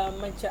 wajib.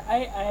 Macam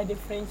I ada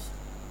friends,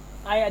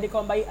 I ada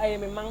kawan baik I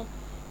yang memang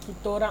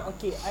kita orang,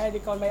 I ada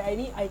kawan baik I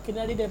ni, I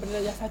kenal dia daripada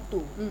darjah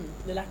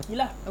 1. Lelaki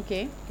lah.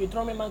 Kita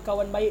orang memang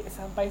kawan baik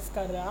sampai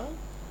sekarang.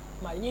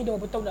 Maknanya dah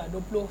berapa tahun dah?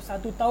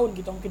 21 tahun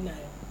kita orang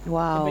kenal.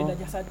 Wow.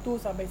 Daripada darjah 1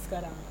 sampai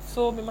sekarang.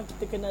 So memang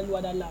kita kenal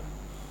luar dalam.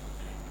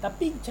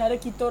 Tapi cara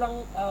kita orang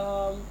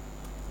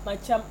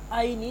macam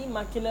I ni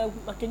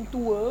makin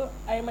tua,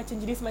 I macam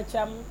jenis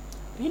macam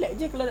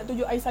relax je kalau nak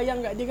tunjuk I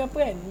sayang kat dia ke apa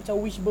kan. Macam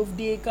wish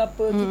birthday ke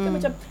apa. Kita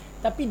macam,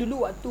 tapi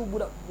dulu waktu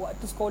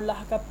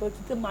sekolah ke apa,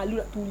 kita malu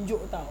nak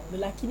tunjuk tau.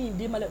 Lelaki ni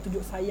dia malu nak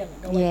tunjuk sayang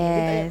kat kawan.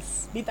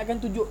 Dia takkan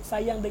tunjuk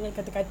sayang dengan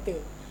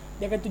kata-kata.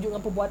 Dia akan tunjuk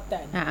dengan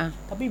perbuatan.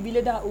 Tapi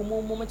bila dah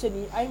umur-umur macam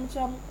ni, I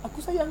macam aku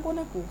sayang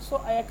kawan aku.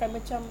 So I akan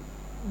macam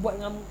buat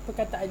dengan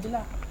perkataan je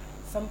lah.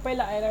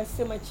 Sampailah I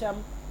rasa macam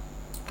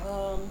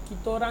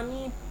kita orang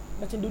ni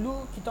macam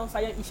dulu kita orang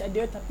sayang each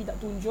other tapi tak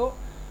tunjuk.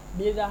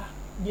 Dia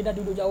dah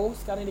duduk jauh,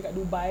 sekarang dia kat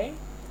Dubai.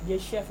 Dia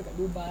chef dekat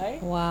Dubai.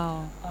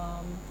 Wow.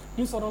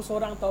 Dia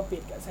seorang-seorang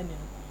topik kat sana.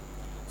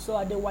 So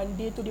ada one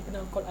day tu dia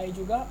pernah call I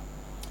juga.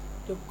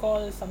 Dia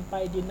call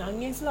sampai dia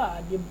nangis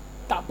lah. Dia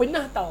tak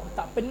pernah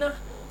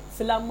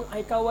selama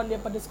I kawan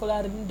daripada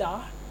sekolah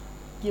rendah,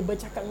 dia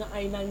bercakap dengan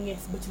I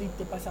nangis,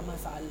 bercerita pasal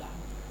masalah.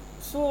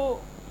 So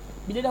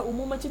bila dah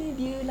umur macam ni,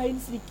 dia lain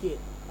sedikit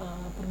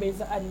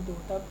perbezaan tu.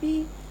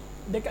 Tapi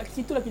dekat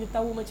situ lah kita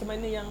tahu macam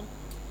mana yang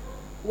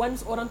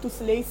once orang tu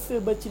selesa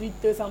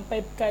bercerita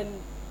sampai bukan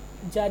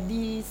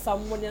jadi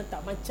someone yang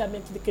tak macam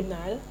yang kita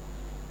kenal,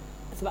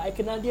 Sebab I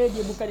kenal dia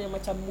bukan yang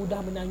macam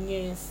mudah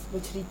menangis,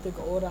 bercerita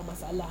ke orang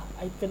masalah.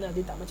 I kenal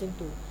dia tak macam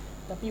tu.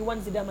 Tapi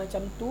once dia dah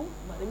macam tu,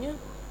 maknanya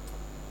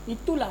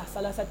itulah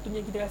salah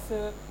satunya kita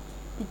rasa,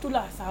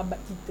 itulah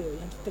sahabat kita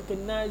yang kita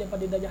kenal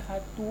daripada darjah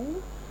 1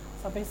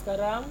 sampai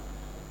sekarang.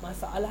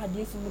 Masalah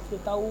dia semua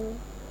kita tahu,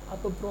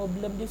 apa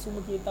problem dia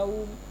semua kita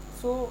tahu.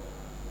 So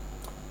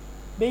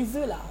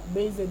beza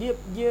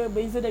dia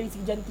beza dari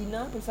segi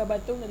jantina,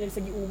 persahabatan, dan dari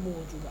segi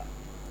umur juga.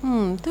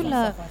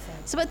 Itulah.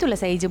 Sebab itulah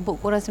saya jemput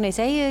korang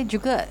sebenarnya. Saya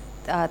juga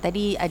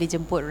tadi ada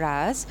jemput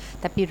Ras,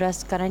 tapi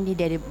Ras sekarang ni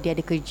dia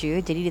ada kerja,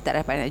 jadi dia tak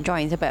dapat nak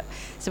join.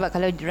 Sebab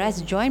kalau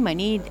Ras join,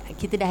 maknanya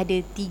kita dah ada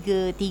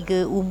tiga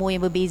umur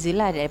yang berbeza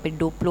lah. Daripada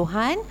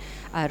 20-an,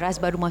 Ras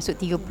baru masuk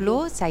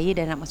 30, saya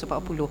dah nak masuk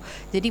 40.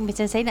 Jadi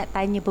macam saya nak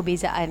tanya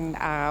perbezaan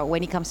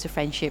when it comes to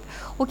friendship.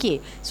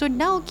 Okay, so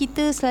now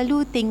kita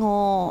selalu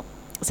tengok,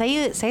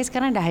 saya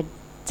sekarang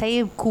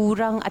saya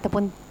kurang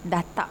ataupun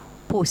dah tak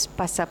post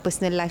pasal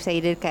personal life saya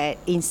dekat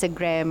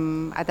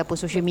Instagram ataupun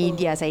social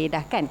media saya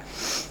dah kan.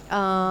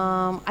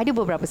 Ada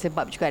beberapa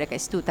sebab juga dekat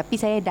situ, tapi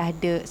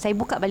saya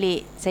buka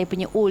balik saya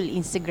punya old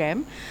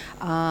Instagram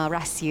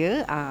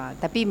rahsia,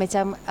 tapi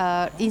macam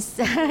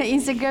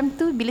Instagram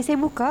tu bila saya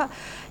buka,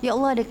 ya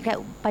Allah, dekat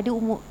pada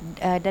umur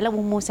dalam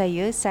umur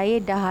saya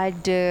dah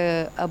ada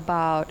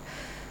about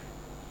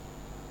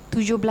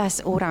 17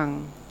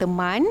 orang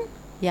teman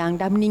yang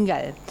dah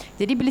meninggal.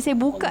 Jadi bila saya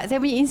buka saya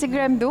punya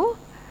Instagram tu,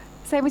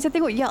 saya macam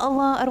tengok, ya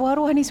Allah,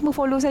 arwah-arwah ni semua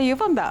follow saya,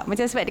 faham tak?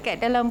 Macam sebab dekat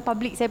dalam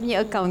public saya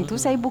punya account tu,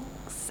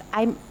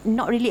 I'm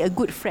not really a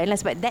good friend lah,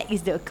 sebab that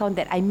is the account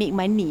that I make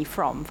money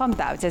from, faham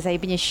tak? Macam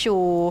saya punya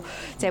show,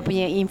 saya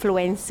punya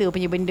influencer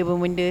punya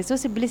benda-benda. So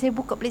bila saya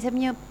buka balik saya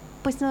punya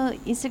personal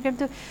Instagram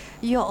tu,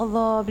 ya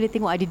Allah, bila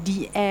tengok ada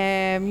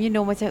DM,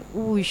 macam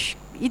uish,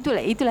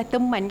 itulah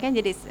teman kan.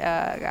 Jadi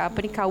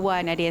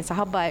kawan, ada yang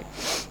sahabat.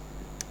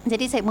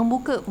 Jadi saya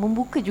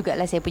membuka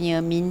jugalah saya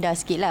punya minda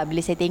sikit lah.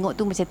 Bila saya tengok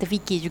tu macam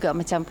terfikir juga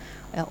macam,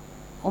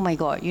 oh my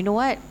god, you know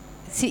what,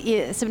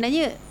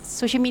 sebenarnya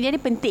social media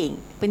ni penting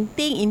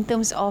in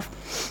terms of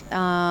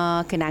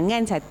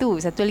kenangan.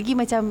 Satu lagi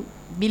macam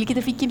bila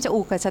kita fikir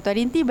macam, satu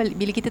hari nanti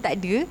bila kita tak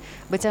ada,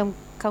 macam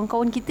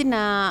kawan-kawan kita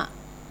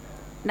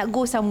nak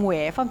go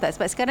somewhere, faham tak?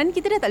 Sebab sekarang ni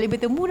kita dah tak boleh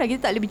bertemu dah, kita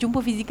tak boleh berjumpa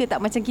fizikal, tak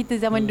macam kita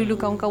zaman dulu,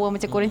 kawan-kawan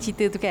macam korang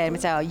cerita tu kan.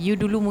 Macam you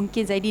dulu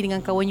mungkin Zaidi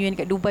dengan kawan you yang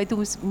dekat Dubai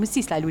tu mesti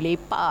selalu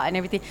lepak and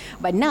everything,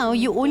 but now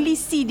you only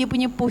see dia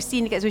punya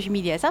posting dekat social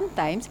media.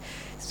 Sometimes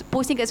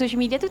posting kat social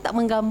media tu tak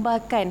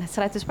menggambarkan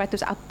 100%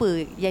 apa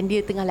yang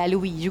dia tengah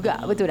lalui juga,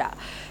 betul tak?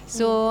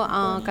 So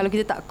kalau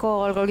kita tak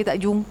call, kalau kita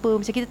tak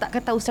jumpa, macam kita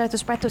takkan tahu 100%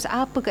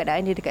 apa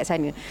keadaan dia dekat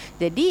sana.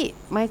 Jadi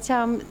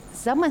macam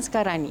zaman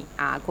sekarang ni,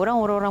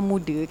 korang orang-orang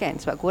muda kan,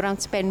 sebab korang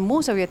spend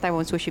most of your time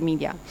on social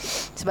media.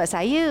 Sebab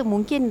saya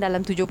mungkin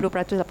dalam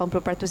 70%, 80%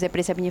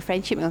 daripada saya punya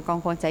friendship dengan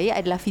kawan-kawan saya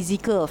adalah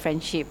physical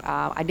friendship.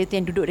 Ada tu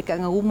yang duduk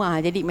dekat dengan rumah,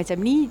 jadi macam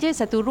ni je,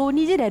 satu row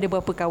ni je dah ada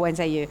berapa kawan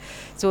saya.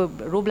 So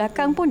row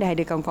belakang pun dah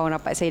ada kawan-kawan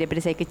rapat saya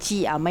daripada saya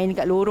kecil, main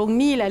dekat lorong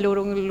ni lah,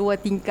 lorong luar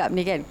tingkap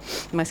ni kan,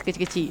 masa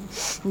kecil-kecil.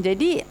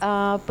 Jadi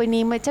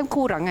macam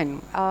kurang kan.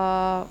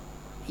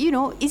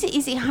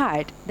 Is it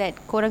hard that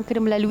korang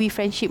kena melalui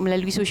friendship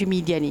melalui social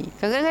media ni?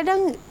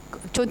 Kadang-kadang,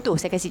 contoh,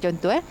 saya kasih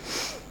contoh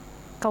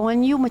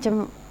kawan you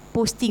macam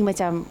posting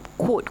macam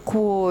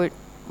quote-quote,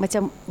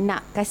 macam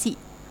nak kasih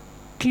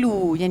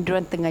clue yang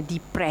diorang tengah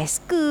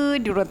depressed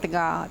ke, diorang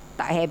tengah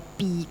tak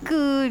happy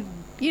ke,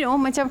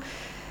 macam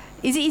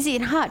is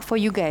it hard for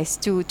you guys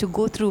to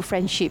go through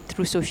friendship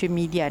through social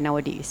media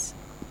nowadays?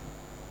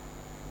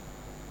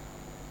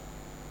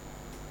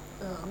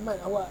 Ahmad,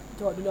 awak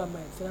jawab dulu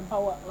Ahmad. Saya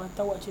nampak mata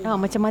awak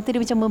macam macam mata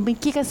dia macam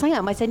memikirkan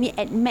sangat, macam ni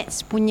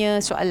admits punya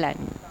soalan.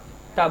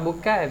 Tak,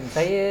 bukan.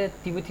 Saya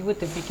tiba-tiba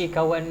terfikir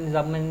kawan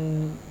zaman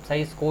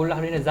saya sekolah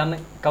ni, zaman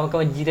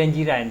kawan-kawan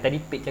jiran-jiran.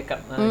 Tadi Pek cakap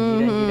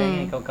jiran-jiran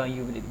yang kawan-kawan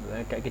you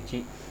kat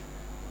kecil.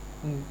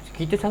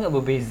 Kita sangat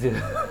berbeza.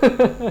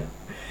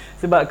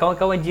 Sebab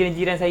kawan-kawan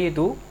jiran-jiran saya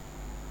tu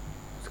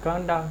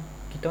sekarang dah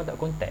kita orang tak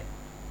contact.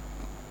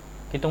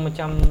 Kita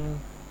macam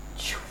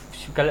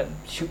kalau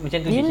macam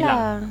tu dia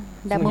hilang.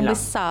 Dah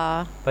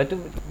membesar. Lepas tu,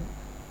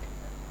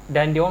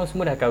 dan dia orang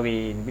semua dah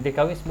kahwin. Bila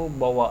kahwin semua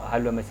bawa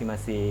haluan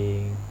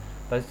masing-masing.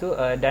 Lepas tu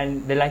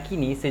dan lelaki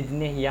ni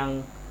sejenis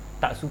yang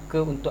tak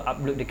suka untuk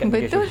upload dekat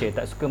media sosial,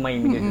 tak suka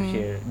main media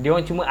sosial. Dia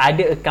orang cuma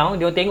ada account,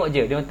 dia orang tengok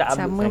je, dia orang tak upload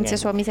sangat. Sama macam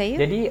suami saya.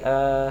 Jadi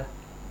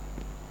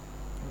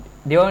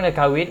dia orang dah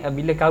kahwin.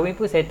 Bila kahwin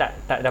pun saya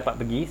tak dapat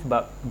pergi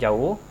sebab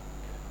jauh.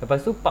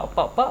 Lepas tu pak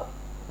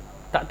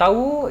tak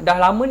tahu dah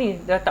lama ni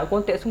dah tak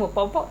contact semua.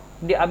 Pak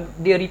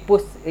dia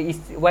repost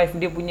wife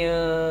dia punya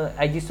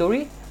IG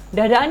story,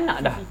 dah ada anak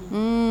dah.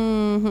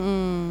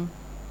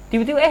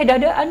 Tiba-tiba dah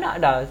ada anak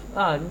dah.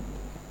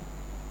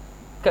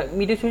 Kat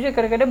media sosial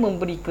kadang-kadang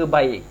memberi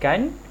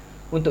kebaikan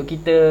untuk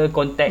kita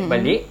contact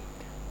balik,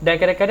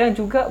 dan kadang-kadang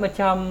juga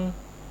macam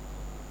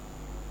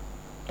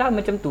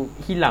macam tu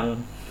hilang.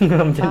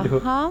 Macam tu.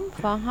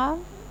 Faham.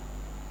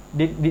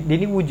 Dia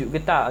ni wujud ke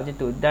tak macam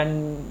tu.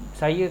 Dan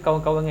saya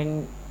kawan-kawan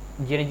dengan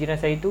jiran-jiran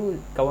saya tu,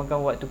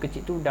 kawan-kawan waktu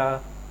kecil tu dah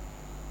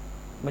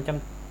macam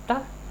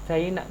tak,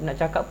 saya nak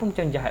cakap pun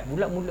macam jahat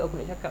pula mulut aku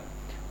nak cakap.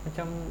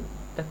 Macam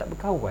dah tak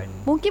berkawan.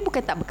 Mungkin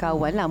bukan tak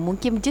berkawan lah,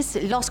 mungkin just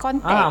lost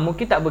contact.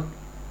 Mungkin tak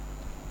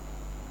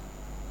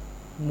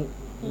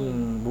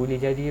boleh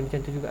jadi macam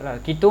tu jugalah.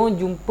 Kita orang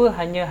jumpa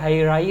hanya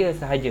hari raya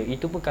sahaja.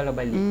 Itu pun kalau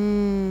balik.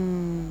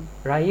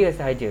 Raya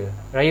sahaja.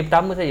 Raya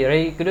pertama saja.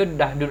 Raya kedua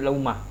dah duduk dalam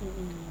rumah.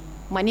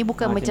 Maknanya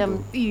bukan macam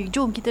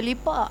jom kita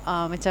lepak.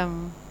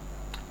 Macam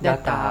dah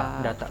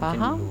tak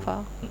faham,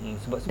 macam dulu.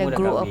 Sebab dah semua dah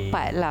grow kahwin.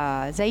 apart lah.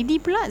 Zaidi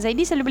pula,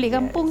 Zaidi selalu balik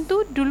kampung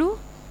tu dulu.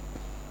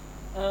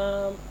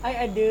 I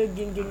ada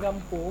geng-geng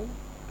kampung.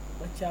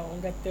 Macam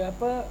orang kata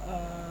apa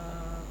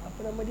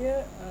nama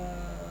dia,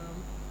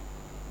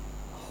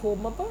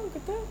 home apa orang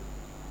kata,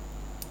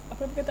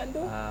 apa perkataan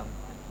tu,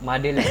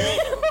 Motherland.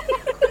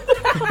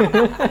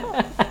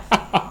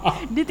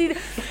 Dia tidak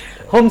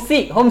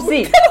Homesick.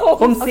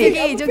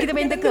 Okay, jom kita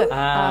main teka.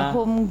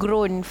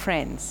 Homegrown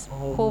friends.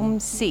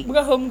 Homesick.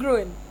 bukan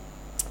homegrown,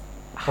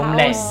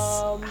 Homeland.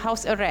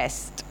 House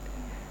arrest.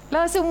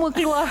 Lah semua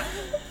keluar.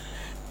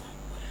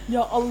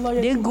 ya Allah,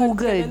 Dia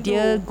Google ya.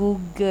 Dia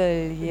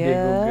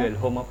Google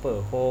home apa?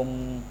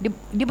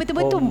 Dia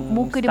betul-betul home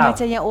muka dia staff.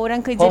 macam yang orang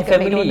kerja Home dekat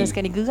family. McDonald's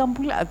kan. Dia geram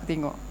pula aku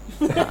tengok.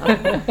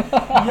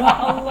 ya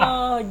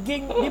Allah,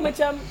 geng dia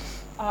macam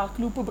aku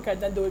lupa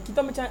perkataan tu. Kita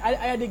macam I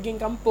ada geng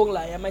kampung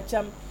lah yang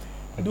macam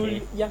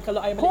dulu, yang kalau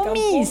I balik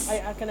kampung I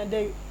akan ada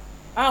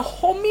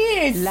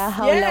homies. La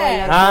haula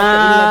wala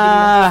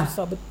Ah.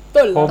 Susah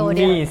betul.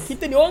 Homies.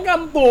 Kita ni orang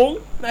kampung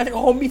nak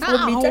tengok homies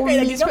cakap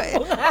lagi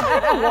kampung.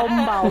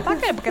 Rombau.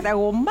 Pakai perkataan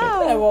rombau.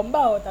 Bukan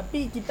rombau,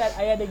 tapi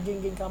I ada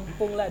geng-geng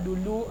kampung lah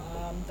dulu.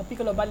 Tapi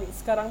kalau balik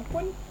sekarang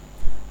pun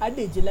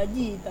ada je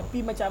lagi.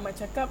 Tapi macam Amat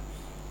cakap,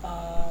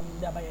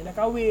 dah banyak dah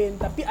kahwin.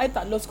 Tapi I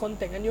tak lost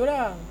contact dengan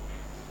diorang.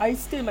 I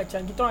still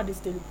macam, kita orang ada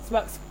still.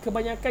 Sebab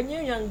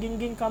kebanyakannya yang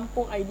geng-geng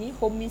kampung I ni,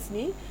 homies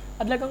ni,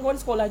 adalah kawan-kawan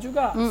sekolah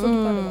juga. So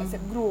kita ada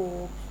WhatsApp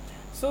group.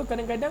 So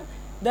kadang-kadang,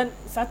 dan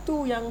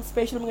satu yang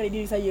special mengenai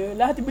diri saya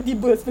lah,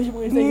 tiba-tiba special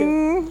mengenai saya.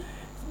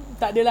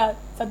 Tak adalah,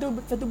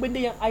 satu benda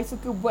yang I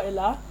suka buat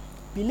adalah,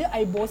 bila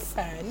I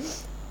bosan,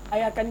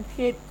 I akan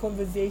create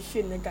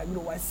conversation dekat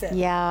group WhatsApp.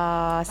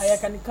 Yes. I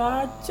akan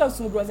kacau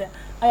semua group WhatsApp.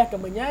 I akan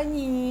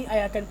menyanyi,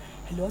 I akan,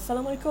 hello,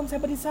 assalamualaikum, saya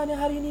di sana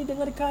hari ini,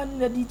 dengarkan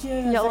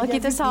DJ. Ya Allah,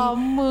 kita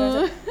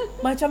sama.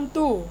 Macam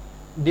tu.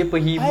 Dia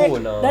penghibur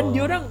lah. Dan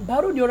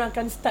baru diorang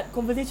akan start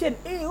conversation.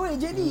 Oi,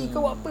 jadi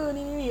kau buat apa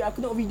ni?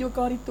 Aku tengok video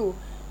kau hari tu.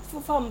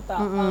 Faham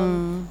tak?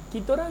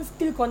 Kita orang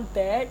still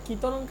contact.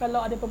 Kita orang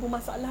kalau ada apa-apa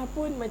masalah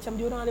pun, macam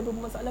diorang ada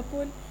apa-apa masalah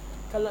pun,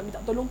 kalau nak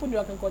minta tolong pun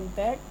diorang akan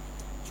contact.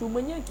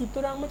 Cumanya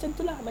kita orang macam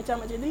tu lah.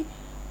 Macam tadi,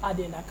 ada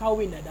yang dah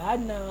kahwin, dah ada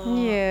anak.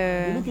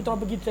 Dulu kita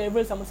orang pergi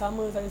travel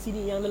sama-sama sana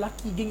sini. Yang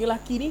lelaki, geng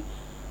lelaki ni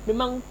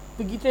memang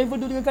pergi travel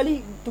 2-3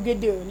 kali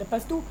together.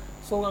 Lepas tu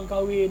seorang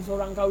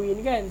kahwin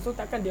kan. So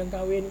takkan dia yang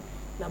kahwin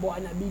nak bawa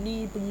anak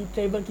bini pergi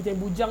travel, kita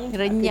yang bujang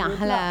Renyah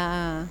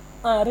lah.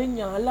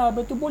 Renyah lah,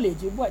 betul, boleh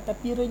je buat,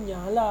 tapi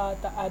renyah lah.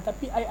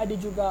 Tapi I ada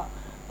juga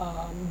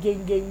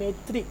geng-geng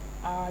matrik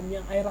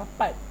yang I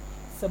rapat.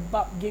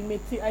 Sebab geng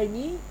matrik I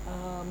ni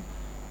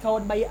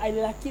kawan baik I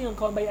lelaki dengan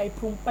kawan baik I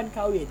perempuan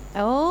kahwin.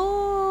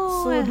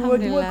 So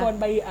dua-dua kawan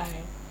baik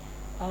I.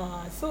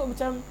 So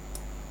macam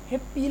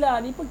happy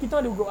lah. Ni pun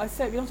kita ada group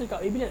WhatsApp. Kita orang cakap,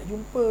 bila nak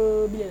jumpa,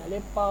 bila nak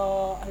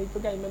lepak. Hari tu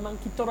kan memang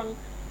kita orang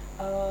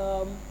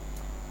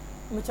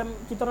macam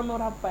kita orang mau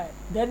rapat.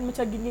 Dan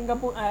macam geng-geng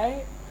kampung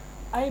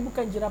I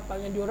bukan je rapat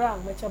dengan diorang.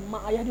 Macam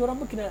mak ayah diorang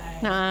pun kenal I.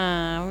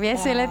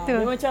 Biasalah tu.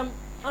 Dia macam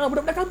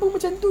budak-budak kampung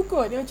macam tu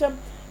kot. Dia macam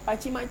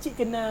pakcik-makcik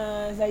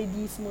kenal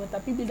Zaidi semua.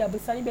 Tapi bila dah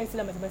besar ni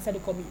biasalah, masa ada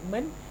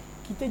komitmen,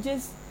 kita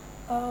just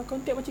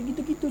contact macam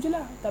gitu-gitu je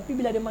lah. Tapi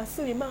bila ada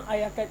masa memang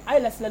I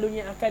lah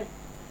selalunya akan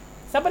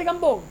sampai di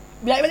kampung.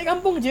 Bila I balik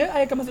kampung je,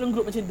 I akan masuk dalam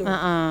grup macam tu.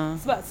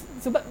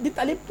 Sebab dia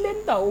tak boleh plan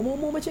tau.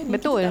 Umur-umur macam ni,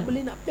 betul. kita tak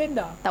boleh nak plan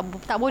dah.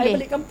 Tak boleh. I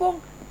balik kampung,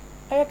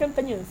 I akan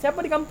tanya,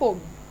 siapa di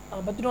kampung?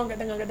 Lepas tu diorang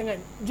angkat tangan.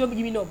 Jom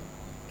pergi minum.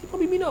 Kita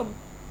pergi minum.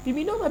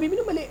 Habis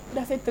minum balik,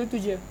 dah settle tu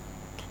je.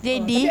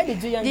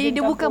 Jadi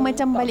dia bukan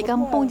macam balik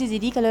kampung je.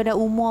 Jadi kalau dah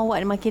umur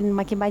awak makin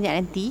banyak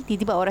nanti,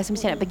 tiba-tiba awak rasa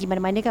macam nak pergi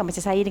mana-mana kan.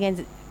 Macam saya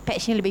dengan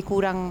patchnya lebih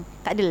kurang,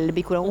 tak adalah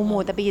lebih kurang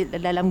umur, tapi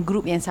dalam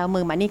grup yang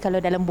sama. Maknanya kalau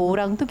dalam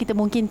borang tu kita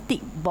mungkin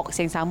tick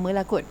box yang sama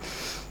lah kot.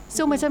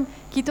 So macam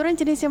kita orang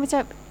jenis yang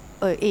macam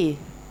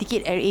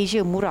tiket Air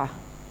Asia murah.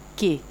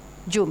 Okay,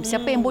 jom.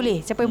 Siapa yang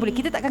boleh?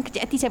 Kita takkan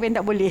kecil hati siapa yang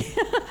tak boleh.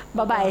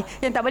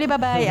 Bye-bye. Yang tak boleh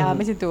bye-bye.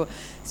 Macam tu.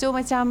 So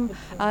macam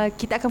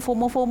kita akan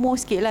FOMO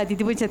sikit lah.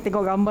 Tiba-tiba macam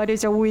tengok gambar dia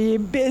macam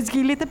best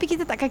gila. Tapi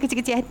kita takkan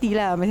kecil-kecil hati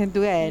lah. Macam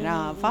tu kan.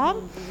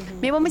 Faham?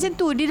 Memang macam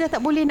tu. Dia dah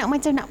tak boleh nak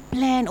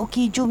plan.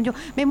 Okay, jom.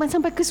 Memang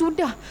sampai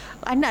kesudah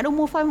anak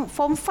umur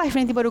form 5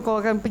 nanti baru kau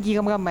akan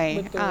pergi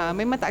ramai-ramai.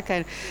 Memang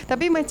takkan.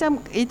 Tapi macam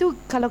itu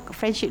kalau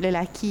friendship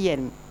lelaki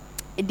kan,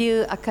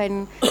 dia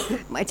akan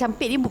macam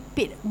pet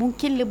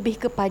mungkin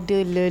lebih kepada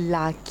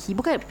lelaki.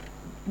 Bukan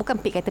bukan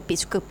Pek kata Pek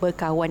suka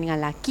berkawan dengan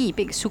lelaki.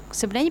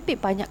 Sebenarnya Pek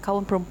banyak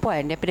kawan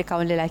perempuan daripada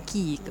kawan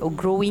lelaki.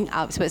 Growing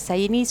up, sebab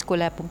saya ni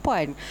sekolah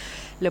perempuan.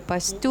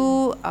 Lepas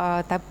tu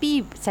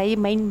tapi saya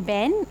main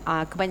band,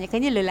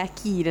 kebanyakannya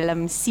lelaki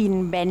dalam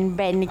scene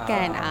band-band ni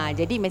kan.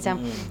 Jadi macam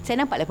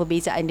saya nampaklah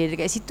perbezaan dia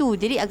dekat situ.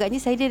 Jadi agaknya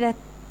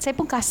saya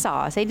pun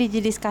kasar. Saya dia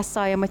jenis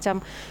kasar yang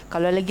macam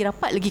kalau lagi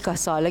rapat lagi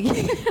kasar, lagi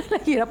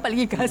lagi rapat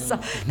lagi kasar.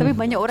 Tapi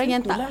banyak orang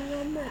yang tak.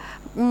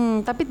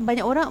 Tapi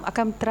banyak orang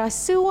akan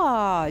terasa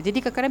Jadi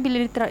kadang-kadang bila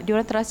dia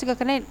orang terasa,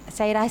 kadang-kadang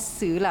saya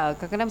rasa lah,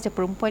 kadang-kadang macam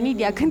perempuan ni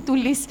dia akan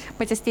tulis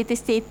macam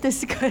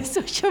status-status kat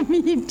social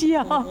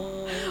media.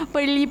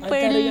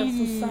 Antara yang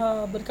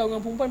susah berkawan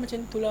dengan perempuan macam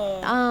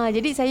itulah.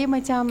 Jadi saya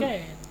macam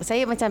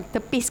saya macam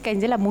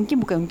tepiskan je lah. Mungkin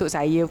bukan untuk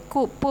saya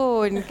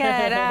pun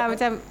kan.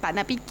 Macam tak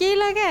nak fikir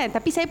lah kan.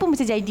 Tapi saya pun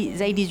macam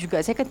Zaidi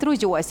juga. Saya akan terus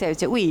je WhatsApp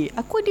macam, weh,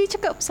 aku ada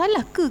cakap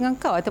salah ke dengan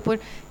kau? Ataupun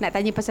nak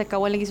tanya pasal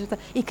kawan lagi sebentar,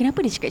 kenapa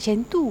dia cakap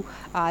macam tu?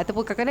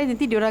 Ataupun kadang-kadang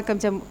nanti diorang akan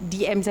macam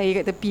DM saya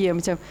kat tepi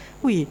macam,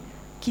 weh,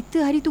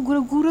 kita hari tu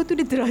gurau-gurau tu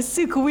dia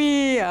terasa ke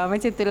weh?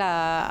 Macam tu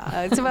lah.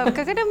 Sebab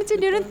kadang-kadang macam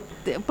diorang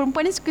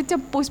perempuan ni suka macam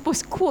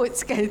post-post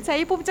quotes kan.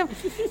 Saya pun macam,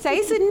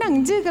 saya senang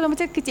je kalau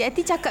macam kecil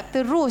hati cakap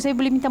terus. Saya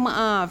boleh minta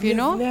maaf, you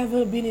know. You've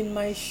never been in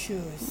my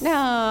shoes.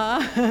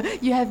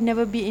 You have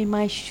never been in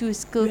my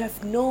shoes ke? You have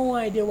no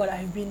idea what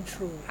I've been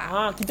through.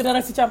 Kita dah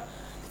rasa macam,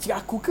 cakap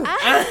aku ke?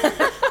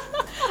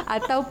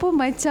 Ataupun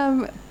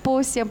macam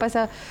post yang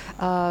pasal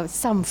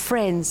some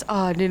friends,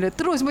 dia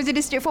terus macam dia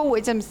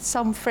straightforward macam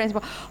some friends,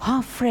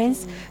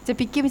 friends. Saya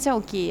fikir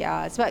macam okay,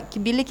 sebab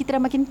bila kita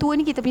dah makin tua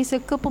ni, kita punya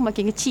circle pun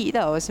makin kecil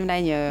tau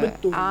sebenarnya.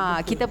 Betul.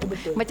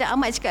 Betul. Macam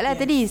Amat cakap lah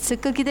tadi,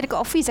 circle kita dekat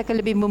office akan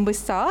lebih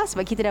membesar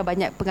sebab kita dah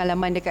banyak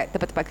pengalaman dekat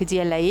tempat-tempat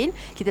kerja yang lain.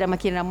 Kita dah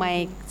makin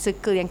ramai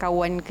circle yang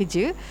kawan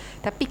kerja.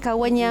 Tapi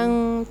kawan yang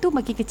tu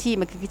makin kecil.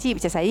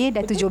 Macam saya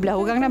dah 17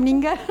 orang dah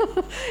meninggal.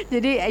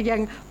 Jadi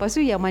yang lepas tu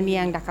yang mana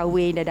yang dah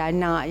kahwin, dah ada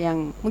anak, yang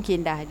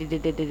mungkin dah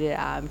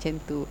macam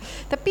tu.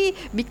 Tapi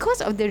because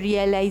of the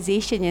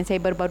realization yang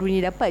saya baru-baru ni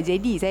dapat,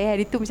 jadi saya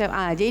hari tu macam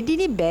jadi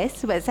ni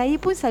best sebab saya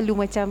pun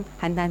selalu macam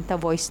hantar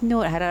voice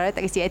note, harap-harap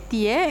tak kecil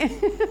hati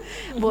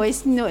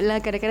voice note lah.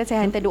 Kadang-kadang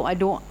saya hantar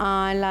doa-doa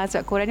lah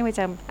sebab korang ni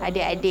macam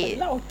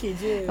adik-adik okay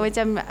je.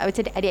 Macam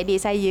adik-adik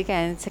saya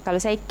kan. Kalau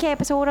saya care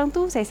pasal orang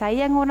tu, saya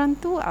sayang orang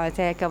tu,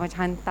 saya akan macam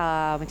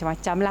hantar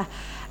macam-macam lah.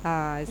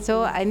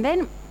 So and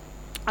then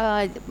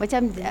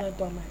macam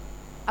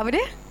apa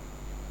dia?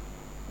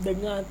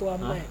 Dengar tu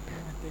Amat.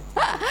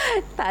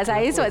 Tak,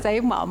 saya sebab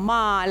saya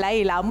mak-mak.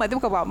 Lain lah, Amat tu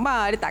bukan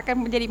mak-mak. Dia takkan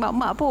menjadi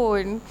mak-mak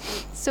pun.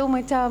 So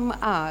macam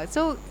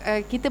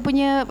kita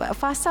punya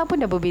fasa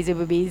pun dah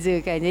berbeza-berbeza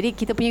kan. Jadi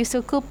kita punya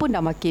circle pun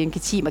dah makin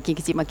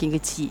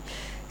kecil.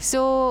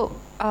 So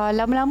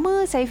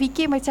lama-lama saya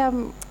fikir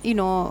macam, you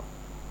know,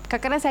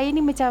 kadang-kadang saya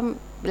ni macam,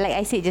 like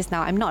I said just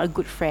now, I'm not a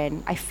good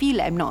friend. I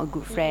feel like I'm not a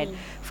good friend.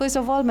 First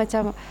of all,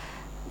 macam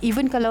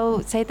even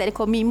kalau saya tak ada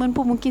komitmen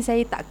pun, mungkin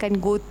saya takkan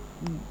go,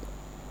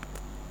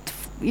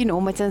 you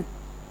know, macam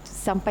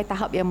sampai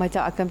tahap yang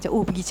macam akan macam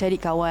pergi cari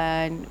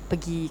kawan,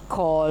 pergi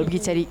call, pergi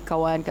cari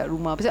kawan kat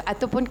rumah.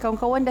 Ataupun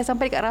kawan-kawan dah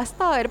sampai dekat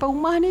rasta depan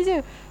rumah ni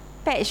je,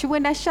 patch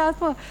semua Nasha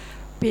semua,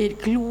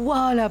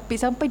 keluar lah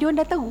sampai dia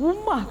orang datang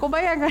rumah. Kau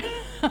bayangkan.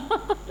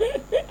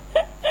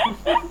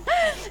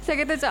 Saya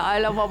kata macam,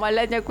 alamak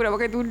malangnya aku nak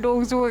pakai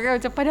tudung semua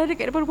kan. Macam padahal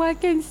dekat depan rumah, I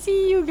can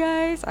see you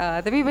guys.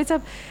 Tapi macam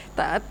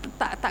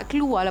tak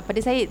keluar lah pada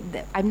saya.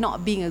 I'm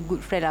not being a good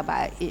friend lah.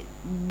 But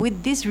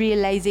with this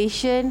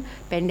realization,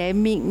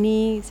 pandemic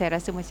ni, saya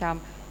rasa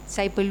macam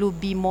saya perlu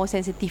be more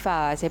sensitive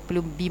lah. Saya perlu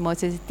be more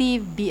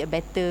sensitive, be a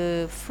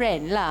better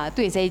friend lah.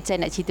 Tu yang saya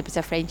nak cerita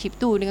pasal friendship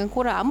tu dengan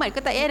korang. Amat,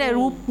 kau tak payah dah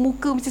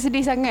muka macam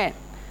sedih sangat.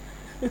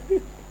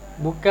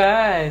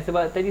 Bukan,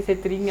 sebab tadi saya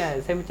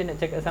teringat, saya macam nak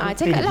cakap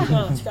something. Cakap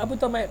lah. Cakap apa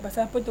tu Amat?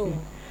 Pasal apa tu?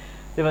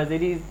 Sebab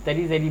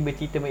tadi Zaidi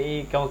bercerita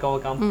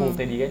kawan-kawan kampung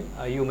tadi kan.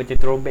 You macam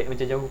throwback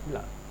macam jauh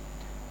pula.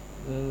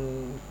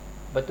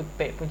 Lepas tu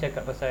Pek pun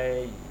cakap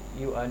pasal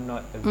you are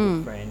not a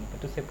good friend. Lepas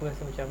tu saya pun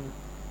rasa macam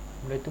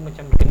benda tu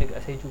macam kena kat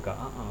saya juga.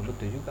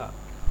 Betul juga.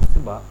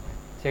 Sebab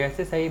saya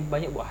rasa saya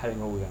banyak buat hal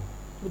dengan orang.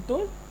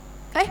 Betul?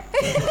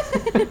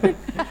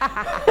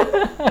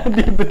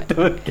 Dia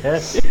betul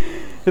kan.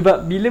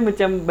 Sebab bila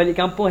macam balik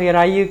kampung hari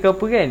raya ke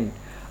apa kan,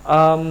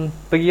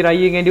 pergi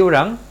raya dengan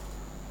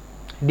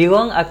dia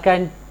orang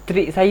akan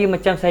treat saya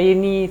macam saya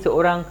ni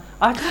seorang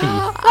artis.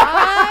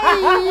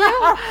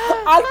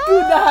 Aku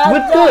dah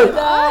betul.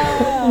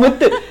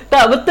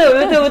 Tak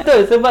betul.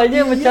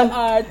 Sebabnya macam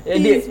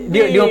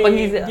dia orang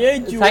panggil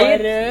dia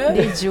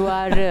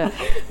juara.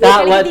 Tak,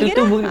 waktu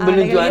tu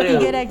belum juara.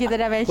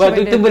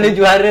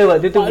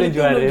 Waktu tu belum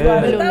juara.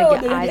 Belum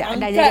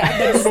lagi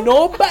ada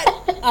nobat.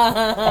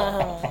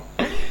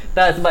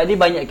 Tak, sebab dia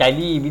banyak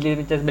kali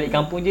bila macam balik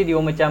kampung je, dia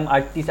orang macam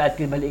artis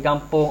balik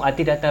kampung,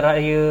 artis datang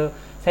raya.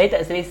 Saya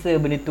tak selesa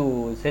benda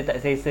tu. Saya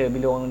tak selesa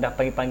bila orang dah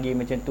panggil-panggil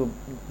macam tu.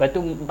 Lepas tu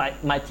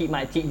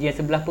makcik-makcik je yang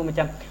sebelah pun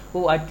macam,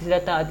 artis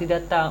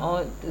datang.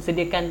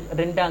 Sediakan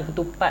rendang,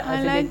 ketupat,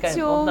 sediakan.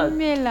 Alah,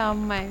 comel lah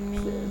Mat ni.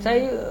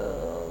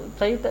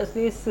 saya tak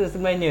selesa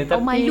sebenarnya.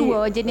 Tapi malu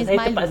lah, jenis saya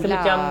malu terpaksa lah.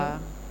 macam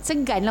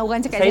Segan lah orang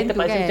cakap saya macam tu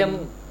terpaksa kan. macam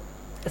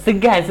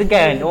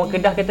segan. Orang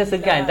Kedah kata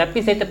segan. Tapi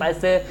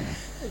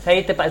saya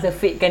terpaksa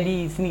fakekan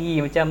diri sendiri.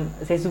 Macam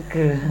saya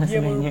suka Dia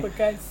sebenarnya.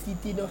 merupakan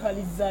Siti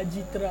Nurhaliza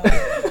Jitra.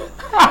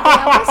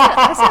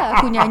 Asal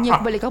aku nyanyi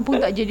aku balik kampung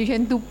tak jadi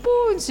macam tu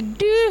pun.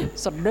 Sedih.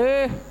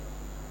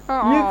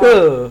 Ya ke?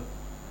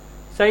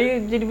 Saya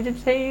jadi macam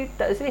saya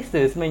tak selesa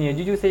sebenarnya.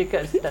 Jujur saya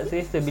tak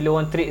selesa bila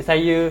orang treat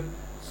saya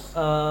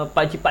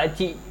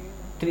pakcik-pakcik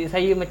treat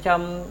saya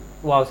macam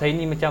wow, saya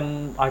ni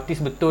macam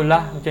artis betul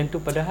lah macam tu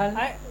padahal.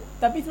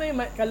 Tapi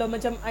sebenarnya kalau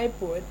macam I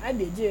pun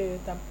ada je.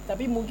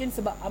 Tapi mungkin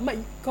sebab awak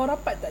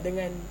rapat tak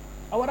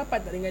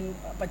dengan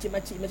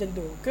pakcik-makcik macam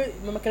tu? Ke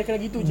memang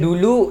kadang-kadang gitu je?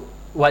 Dulu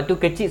waktu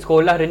kecil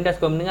sekolah rendah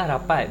sekolah menengah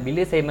rapat.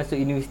 Bila saya masuk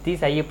universiti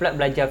saya pula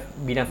belajar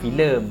bidang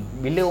filem.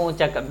 Bila orang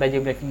cakap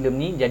belajar bidang filem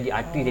ni jadi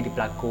artis, jadi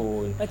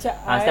pelakon. Macam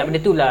sejak benda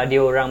tu lah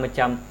dia orang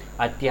macam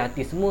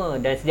artis-artis semua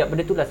dan sejak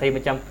benda tu lah saya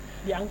macam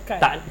diangkat.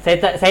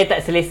 Saya tak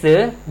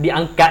selesa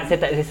diangkat,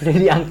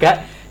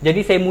 jadi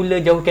saya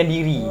mula jauhkan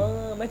diri.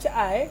 Macam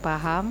I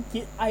faham.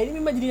 I ni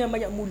memang jadi yang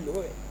banyak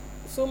mulut.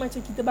 So macam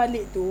kita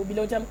balik tu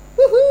bila macam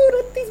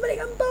retis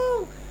balik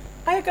kampung,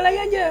 I akan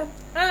layan je.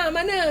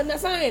 Mana nak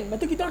sign? Lepas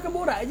tu kita orang akan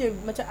borak je.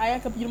 Macam I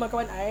akan pergi rumah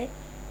kawan I.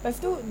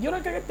 Lepas tu diorang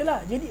akan kata lah.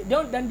 Jadi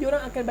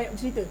diorang akan banyak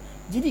bercerita.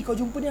 Jadi kau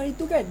jumpa dia hari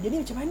tu kan, dia ni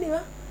macam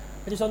mana lah?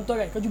 Macam contoh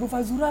kan, kau jumpa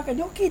Fazura kan,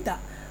 dia okey tak?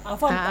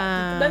 Faham tak?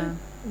 Dan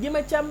dia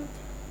macam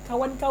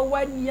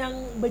kawan-kawan yang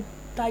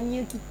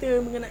bertanya kita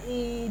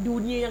mengenai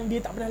dunia yang dia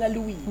tak pernah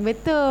lalui.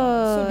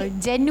 Betul.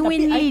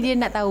 Genuinely dia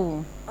nak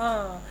tahu.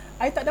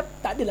 I tak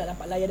adalah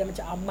dapat layanan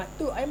macam Ahmad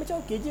tu. I macam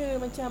okey je.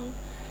 Macam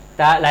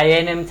tak,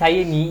 layanan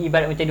saya ni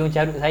ibarat macam dia orang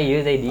carut saya,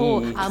 Zaidi.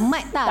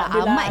 Ahmad tak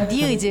Ahmad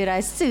dia je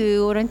rasa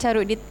orang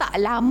carut dia tak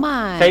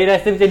lama. Saya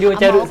rasa macam dia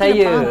orang carut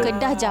saya.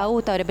 Kedah jauh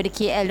tau daripada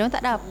KL. Diorang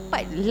tak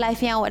dapat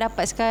live yang awak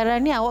dapat sekarang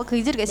ni. Awak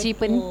kerja dekat Seri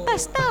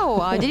Pentas tau.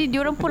 Jadi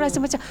diorang pun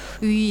rasa macam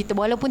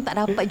walaupun tak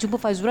dapat jumpa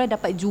Fazura,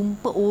 dapat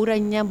jumpa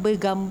orang yang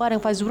bergambar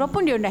dengan Fazura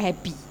pun diorang dah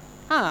happy.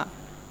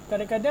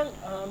 Kadang-kadang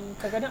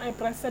I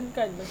perasan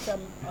kan macam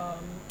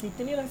kita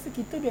ni rasa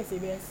kita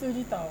biasa-biasa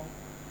je tau.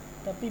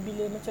 Tapi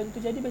bila macam tu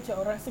jadi macam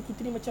orang rasa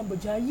kita ni macam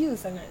berjaya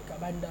sangat kat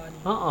bandar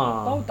ni.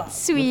 Tahu tak?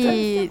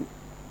 Sweet.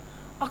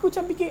 Aku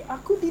macam fikir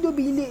aku tidur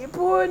bilik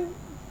pun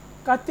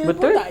katil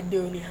pun tak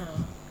ada ni.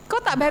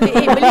 Kau tak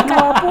beli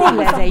katil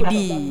lah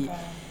Zaidi.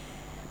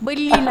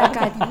 Belilah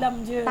katil.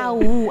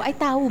 Tahu, I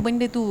tahu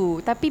benda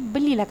tu. Tapi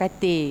belilah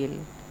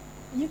katil.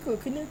 Ya ke?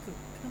 Kena ke?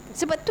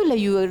 Sebab tu lah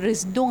you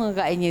resdung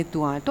agaknya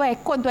tu. Tu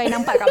aircon tu I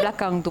nampak kat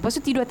belakang tu. Lepas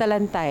tu tidur atas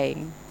lantai.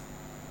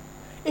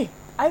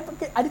 I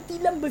pakai ada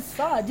tilam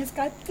besar je,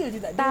 katil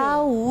je tak ada.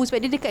 Tahu sebab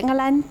dia dekat dengan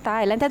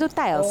lantai. Lantai tu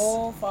tiles.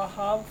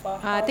 Faham.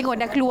 Tengok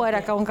dah keluar dah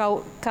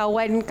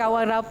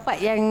kawan-kawan rapat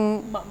yang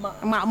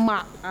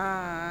mak-mak.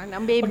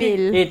 Nak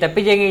bebel. Tapi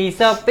jangan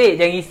risau, Pek.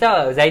 Jangan risau.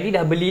 Zaidi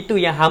dah beli tu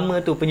yang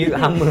Hummer tu, penyulut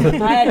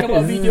Hummer. I akan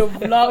buat video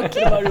vlog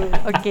baru.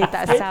 Okey,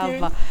 tak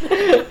sabar.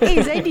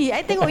 Zaidi, I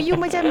tengok you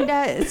macam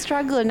dah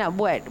struggle nak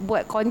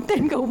buat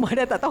content kat rumah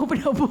dah tak tahu apa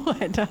nak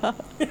buat dah.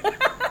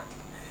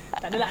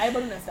 Tak adalah, I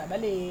baru nak start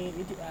balik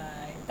YouTube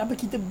I. Tapi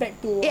kita back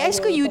to I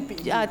suka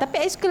tapi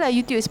I suka lah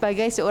YouTube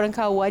sebagai seorang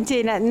kawan.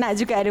 Nak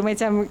juga ada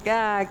macam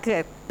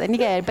ni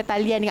kan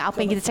pertalian dengan apa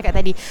yang kita cakap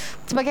tadi.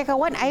 Sebagai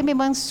kawan, I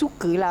memang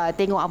suka lah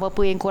tengok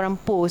apa-apa yang korang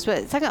post.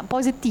 Sebab sangat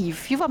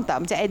positif. You faham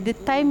tak? Macam at the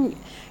time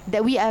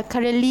that we are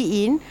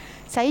currently in,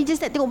 saya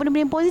just nak tengok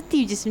benda-benda yang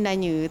positif je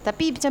sebenarnya.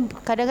 Tapi macam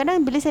kadang-kadang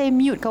bila saya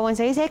mute kawan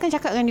saya akan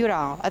cakap dengan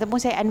diorang. Ataupun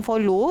saya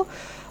unfollow.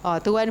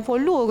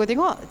 Unfollow kau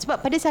tengok. Sebab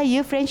pada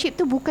saya, friendship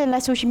tu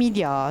bukanlah social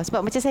media.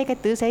 Sebab macam saya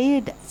kata,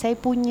 saya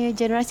punya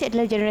generasi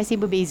adalah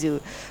generasi berbeza.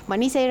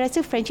 Maknanya saya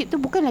rasa friendship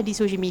tu bukanlah di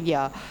social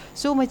media.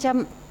 So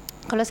macam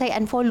kalau saya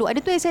unfollow,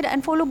 ada tu yang saya dah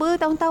unfollow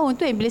bertahun-tahun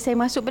tu yang bila saya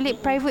masuk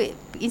balik private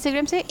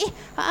Instagram saya,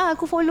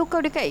 aku follow kau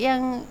dekat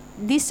yang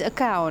this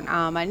account.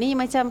 Maknanya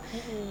macam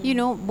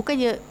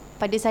bukannya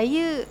pada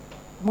saya,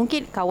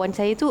 mungkin kawan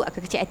saya tu akan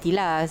kecil hati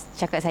lah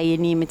cakap saya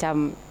ni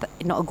macam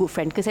not a good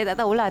friend ke, saya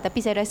tak tahulah. Tapi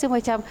saya rasa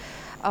macam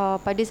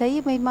pada saya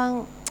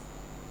memang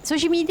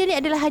social media ni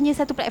adalah hanya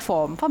satu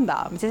platform. Faham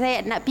tak? Macam saya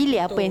nak pilih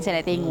apa yang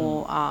saya nak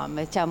tengok.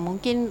 Macam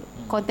mungkin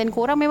konten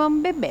korang memang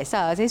best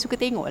lah. Saya suka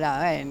tengok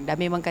lah kan. Dah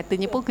memang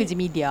katanya pun kerja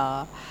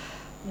media.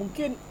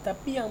 Mungkin,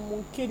 tapi yang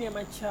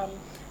macam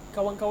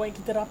kawan-kawan yang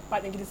kita rapat,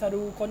 yang kita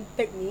selalu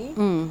kontak ni,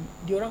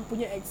 diorang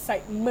punya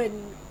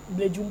excitement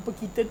bila jumpa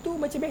kita tu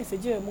macam biasa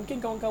je. Mungkin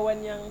kawan-kawan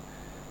yang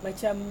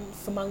macam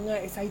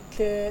semangat,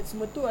 excited,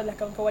 semua tu adalah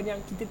kawan-kawan yang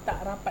kita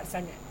tak rapat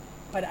sangat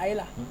pada I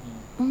lah.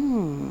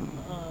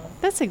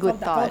 That's a good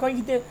thought.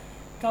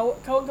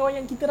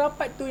 Kawan-kawan yang kita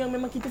rapat tu, yang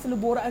memang kita selalu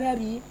borak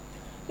hari-hari,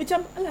 dia macam,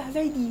 alah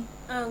Zaidi,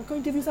 kau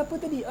interview siapa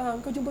tadi?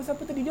 Kau jumpa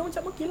siapa tadi? Dia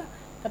macam okey lah.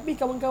 Tapi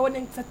kawan-kawan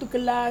yang satu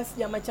kelas,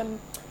 yang macam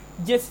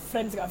just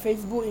friends kat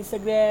Facebook,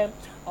 Instagram,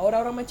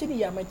 orang-orang macam ni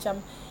yang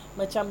macam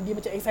dia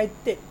macam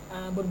excited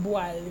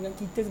berbual dengan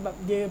kita sebab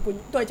dia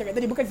punya, tu I cakap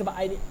tadi, bukan sebab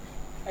I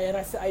I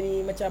rasa I ni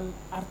macam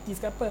artis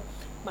ke apa.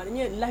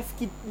 Maknanya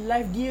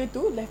live dia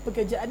tu, live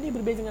pekerjaan dia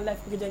berbeza dengan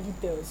live pekerjaan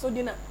kita. So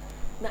dia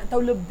nak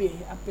tahu lebih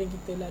apa yang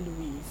kita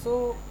lalui.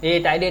 So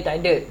tak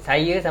ada.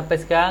 Saya sampai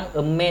sekarang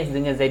amazed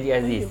dengan Zaidi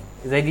Aziz.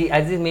 Zaidi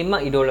Aziz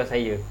memang idola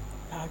saya.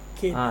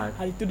 Okay.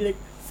 Hari tu dia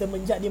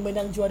semenjak dia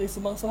menang juara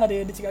Sumbang Suara,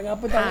 dia cakap dengan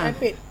apa tahu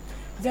iPad.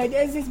 Zaidi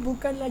Aziz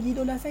bukan lagi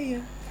idola saya.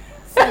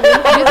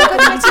 Dia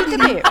tukar macam tu,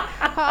 babe.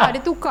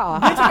 Dia tukar.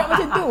 Dia cakap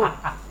macam tu.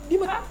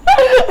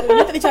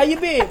 Dia tak percaya,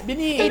 babe. Dia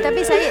ni.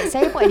 Tapi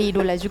saya pun ada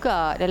idola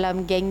juga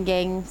dalam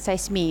geng-geng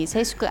size me.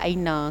 Saya suka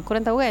Aina.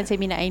 Korang tahu kan saya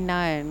minat Aina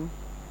kan.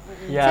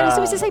 Saya rasa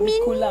macam saya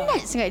minat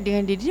sangat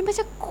dengan dia. Dia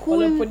macam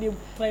cool. Walaupun dia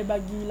try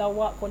bagi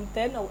lawak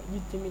konten,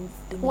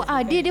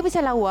 dia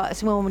macam lawak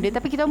semua benda.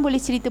 Tapi kita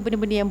boleh cerita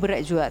benda-benda yang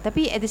berat juga.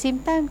 Tapi at the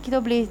same time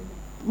kita boleh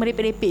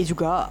merepek-repek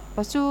juga.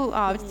 Lepas tu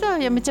betul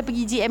yang macam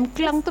pergi GM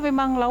Kelang tu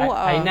memang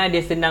lawak. Aina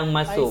dia senang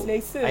masuk.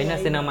 Aina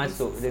senang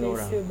masuk dengan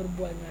orang.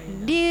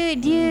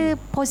 Dia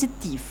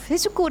positif.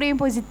 Saya suka orang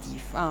yang positif.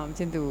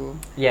 Macam tu.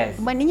 Yes.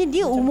 Maknanya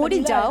dia macam umur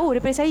dia jauh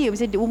daripada saya.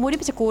 Macam umur dia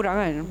macam korang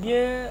kan.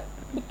 Dia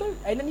betul.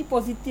 Aina ni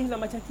positif lah.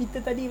 Macam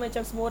kita tadi,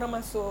 macam semua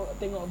orang masuk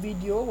tengok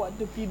video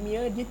waktu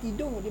premiere, dia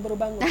tidur, dia baru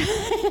bangun.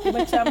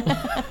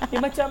 Dia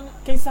macam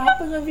kisah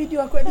apa dengan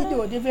video aku nak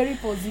tidur. Dia very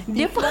positif.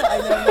 Dia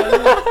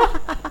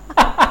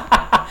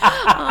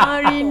lah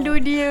rindu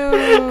dia.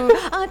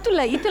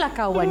 Itulah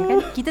kawan kan.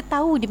 Kita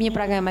tahu dia punya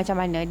perangai macam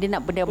mana. Dia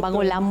nak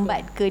bangun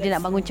lambat ke, dia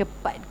nak bangun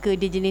cepat ke,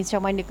 dia jenis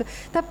macam mana ke.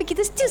 Tapi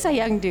kita still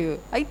sayang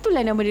dia.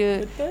 Itulah nama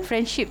dia. Betul.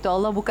 Friendship tu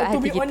Allah buka hati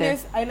kita. To be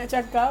honest, I nak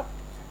cakap,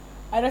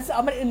 I rasa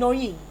amat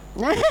annoying.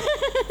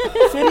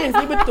 Serius,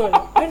 ni betul.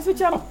 I rasa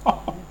macam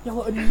yang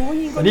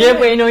annoying. Dia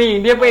pun annoying.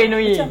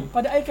 Macam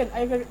pada I kan,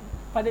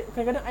 pada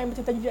kadang-kadang I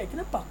macam tanya dia,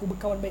 kenapa aku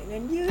berkawan baik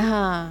dengan dia?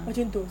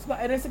 Macam tu. Sebab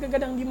I rasa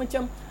kadang-kadang dia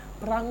macam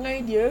perangai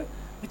dia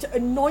macam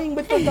annoying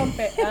betul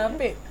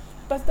sampai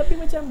tapi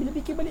macam bila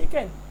fikir balik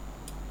kan,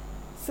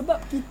 sebab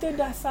kita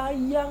dah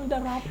sayang,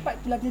 dah rapat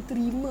tu lah, kita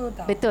terima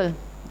tau. Betul.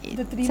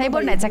 Saya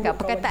baru nak cakap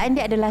perkataan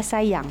dia adalah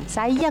sayang.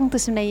 Sayang tu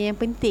sebenarnya yang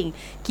penting.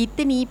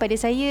 Kita ni pada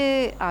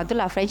saya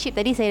itulah friendship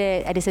tadi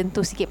saya ada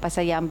sentuh sikit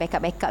pasal yang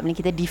backup ni,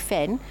 kita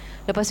defend,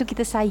 lepas tu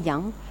kita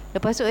sayang,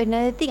 lepas tu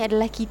another thing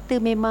adalah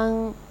kita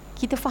memang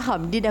kita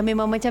faham dia dah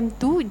memang macam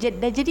tu,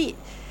 dah jadi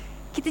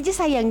kita je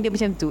sayang dia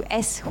macam tu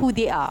as who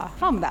they are.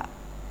 Faham tak?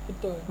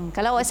 Betul.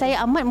 Kalau awak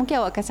sayang Amat, mungkin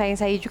awak akan sayang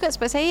saya juga,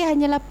 sebab saya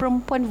hanyalah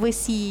perempuan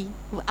versi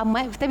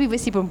Amat tapi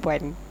versi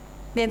perempuan.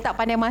 Dan tak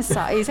pandai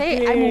masak.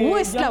 I'm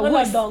worst lah.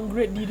 Janganlah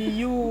downgrade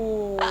diri you.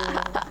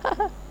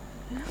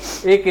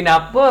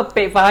 Kenapa?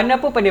 Pek Fahana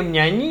pun pandai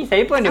menyanyi.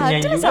 Saya pun pandai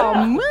menyanyi juga.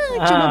 Sama.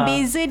 Cuma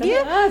beza dia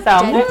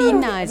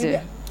jantina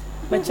je.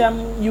 Macam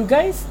you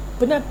guys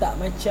pernah tak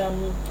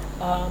macam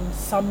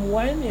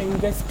someone yang you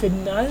guys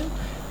kenal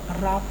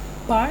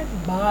rapat,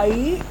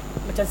 baik,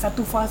 macam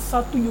satu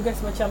fasa tu you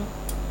guys macam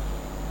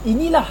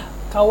inilah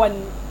kawan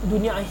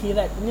dunia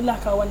akhirat, inilah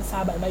kawan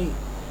sahabat baik.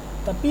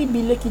 Tapi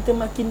bila kita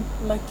makin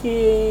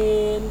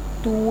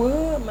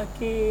tua,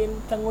 makin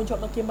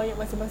tanggungjawab makin banyak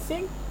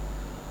masing-masing,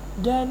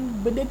 dan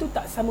benda tu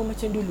tak sama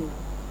macam dulu.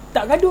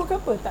 Tak gaduh ke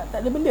apa, tak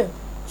ada benda.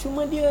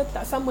 Cuma dia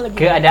tak sama lagi.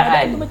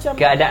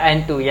 Keadaan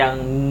tu yang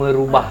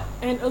merubah.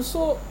 And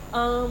also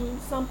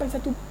sampai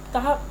satu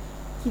tahap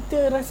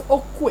kita rasa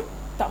awkward.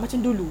 Tak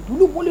macam dulu.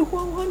 Dulu boleh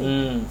huang-huang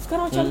ni.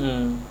 Sekarang macam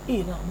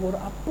nak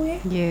borak apa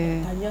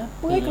tanya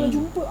apa kalau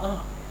jumpa.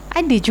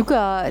 Ada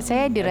juga.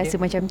 Saya ada rasa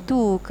macam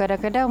tu.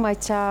 Kadang-kadang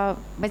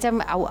macam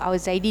awak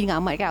Zaidi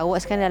dengan Amat kan,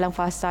 awak sekarang dalam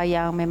fasa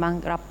yang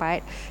memang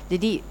rapat.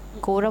 Jadi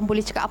korang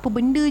boleh cakap apa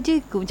benda je,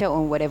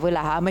 macam whatever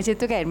lah, macam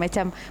tu kan.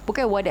 Macam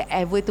bukan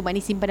whatever tu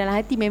maknanya simpan dalam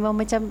hati, memang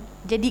macam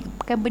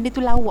jadikan benda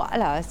tu lawak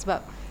lah.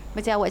 Sebab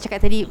macam awak cakap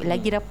tadi,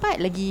 lagi rapat,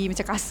 lagi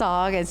macam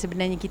kasar kan.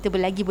 Sebenarnya kita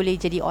lagi boleh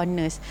jadi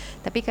honest.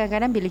 Tapi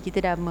kadang-kadang bila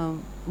kita dah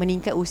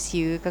meningkat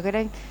usia,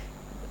 kadang-kadang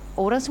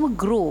orang semua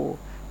grow.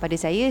 Pada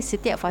saya,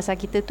 setiap fasa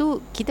kita tu,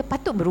 kita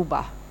patut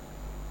berubah.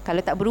 Kalau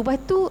tak berubah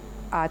tu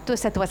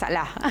satu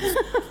masalah.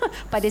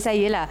 Pada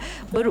saya lah,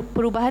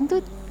 perubahan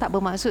tu tak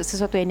bermaksud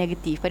sesuatu yang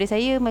negatif. Pada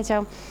saya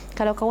macam,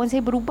 kalau kawan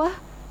saya berubah,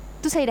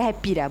 tu saya dah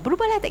happy dah.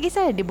 Berubahlah, tak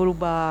kisah dia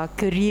berubah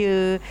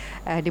career,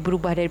 dia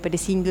berubah daripada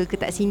single ke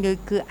tak single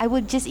ke, I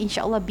will just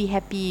insyaAllah be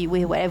happy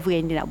with whatever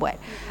yang dia nak buat.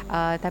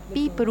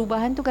 Tapi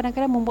perubahan tu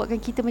kadang-kadang membuatkan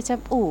kita macam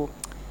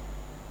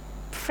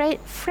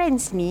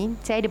friends ni,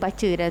 saya ada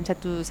baca dalam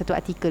satu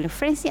artikel,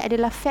 friends ni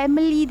adalah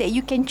family that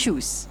you can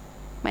choose.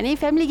 Maknanya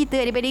family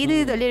kita, adik-adik kita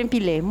tak boleh nak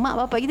pilih, mak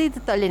bapak kita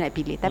tak boleh nak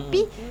pilih.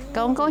 Tapi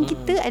kawan-kawan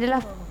kita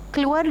adalah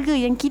keluarga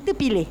yang kita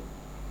pilih.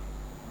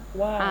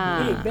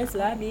 Best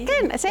lah ni.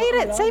 Kan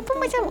saya pun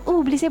macam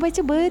bila saya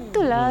baca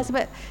betul lah.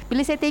 Sebab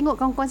bila saya tengok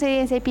kawan-kawan saya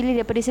yang saya pilih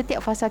daripada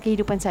setiap fasa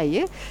kehidupan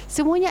saya,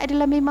 semuanya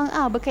adalah memang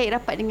berkait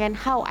rapat dengan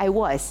how I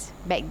was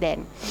back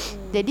then.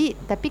 Jadi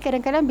tapi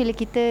kadang-kadang bila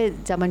kita,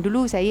 zaman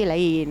dulu saya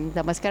lain,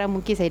 zaman sekarang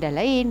mungkin saya dah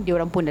lain, dia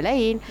orang pun dah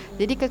lain.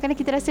 Jadi kadang-kadang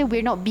kita rasa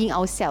we're not being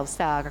ourselves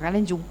lah.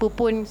 Kadang-kadang jumpa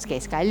pun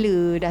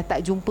sekali-sekala, dah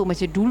tak jumpa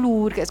macam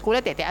dulu dekat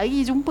sekolah tiap-tiap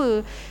hari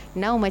jumpa.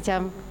 Now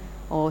macam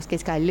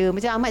sekali-sekala.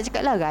 Macam Amat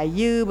cakap lah,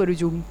 raya baru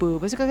jumpa.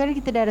 Lepas tu kadang-kadang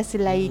kita dah rasa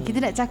lain. Kita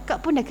nak cakap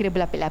pun dah kena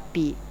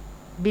berlapik-lapik.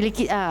 Bila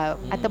kita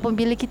ataupun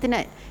bila kita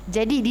nak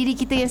jadi diri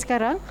kita yang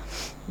sekarang,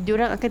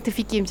 diorang akan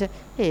terfikir macam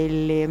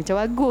macam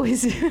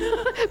bagus.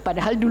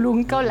 Padahal dulu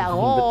engkau lah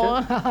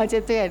macam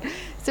tu kan.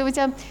 So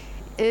macam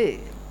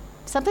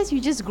sometimes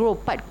you just grow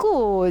apart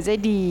kot.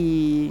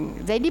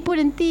 Zaidi pun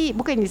nanti,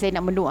 bukannya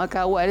saya nak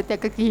mendoakan awak nanti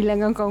akan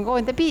kehilangan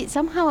kawan-kawan, tapi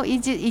somehow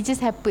it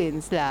just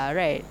happens lah,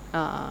 right?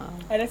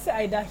 I rasa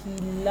I dah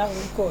hilang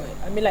kot.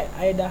 I mean like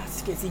I dah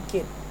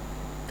sikit-sikit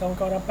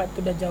kawan-kawan rapat tu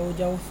dah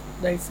jauh-jauh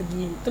dari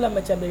segi, itulah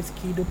macam dari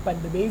segi kehidupan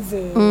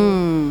berbeza,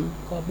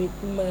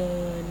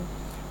 komitmen.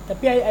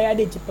 Tapi I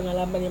ada je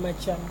pengalaman yang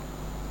macam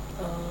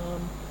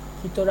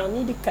kita orang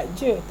ni dekat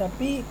je,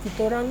 tapi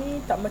kita orang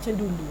ni tak macam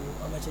dulu,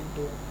 macam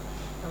tu.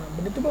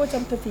 Benda tu pun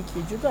macam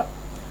terfikir juga.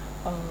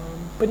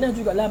 Pernah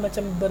jugalah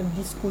macam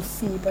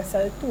berdiskusi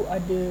pasal tu,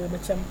 ada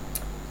macam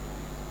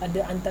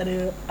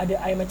ada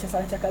I macam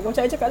salah cakap.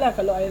 Macam I cakap lah,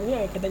 kalau I ni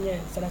I katanya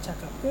salah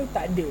cakap ke,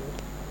 tak ada.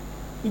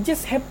 It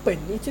just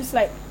happen. It just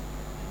like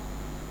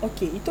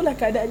okay, itulah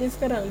keadaannya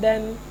sekarang.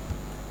 Dan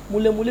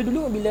mula-mula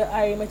dulu bila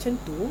I macam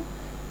tu,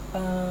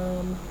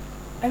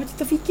 I macam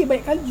terfikir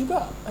banyak kali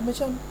juga. I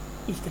macam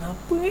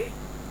kenapa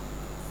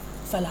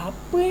salah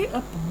apa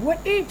apa buat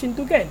macam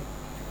tu kan.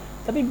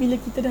 Tapi bila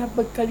kita dah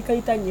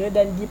berkali-kali tanya,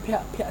 dan di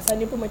pihak-pihak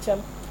sana pun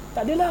macam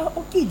tak adalah,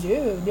 okey je.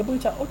 Dia pun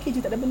macam okey je,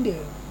 tak ada benda.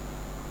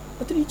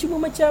 Lepas tu dia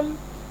cuma macam,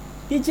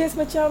 dia just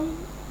macam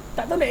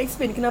tak tahu nak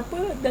explain kenapa,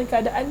 dan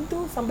keadaan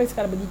tu sampai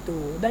sekarang begitu.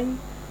 Dan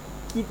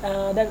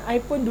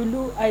I pun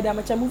dulu I dah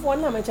macam move on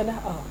lah, macam dah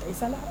tak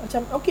kisahlah,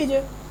 macam okey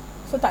je.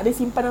 So tak ada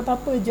simpan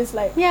apa-apa, just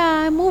like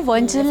move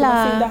on je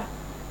lah.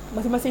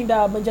 Masing-masing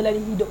dah menjalani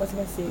hidup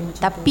masing-masing.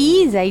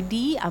 Tapi tu,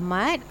 Zaidi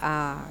Amat,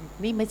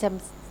 ni macam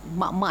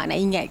mak-mak nak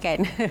ingatkan.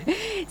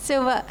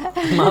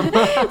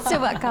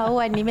 sebab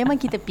kawan ni memang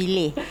kita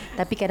pilih,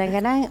 tapi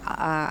kadang-kadang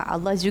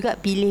Allah juga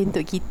pilih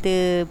untuk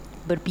kita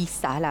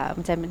berpisah lah.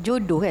 Macam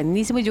jodoh kan,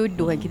 ni semua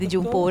jodoh kan. Kita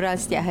jumpa orang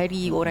setiap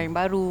hari, orang yang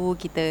baru,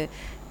 kita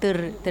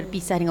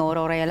terpisah dengan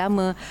orang-orang yang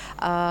lama.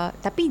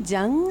 Tapi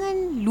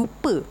jangan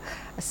lupa,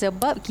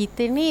 sebab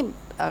kita ni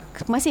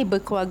masih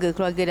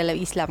berkeluarga dalam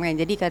Islam kan.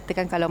 Jadi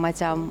katakan kalau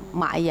macam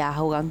mak ayah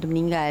orang tu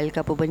meninggal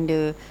ke apa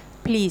benda,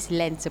 please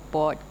lend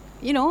support.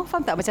 You know,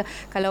 faham tak? Macam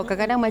kalau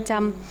kadang-kadang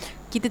macam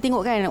kita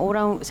tengok kan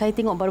orang, saya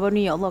tengok baru-baru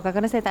ni, ya Allah,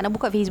 kadang-kadang saya tak nak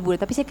buka Facebook,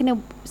 tapi saya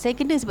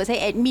kena sebab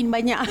saya admin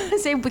banyak.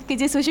 Saya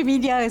bekerja social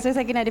media, so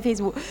saya kena ada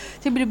Facebook.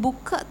 Saya bila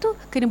buka tu,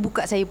 kena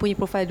buka saya punya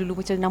profile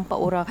dulu. Macam nampak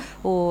orang,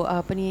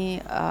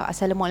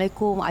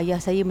 Assalamualaikum, ayah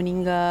saya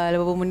meninggal,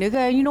 apa benda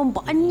kan. You know,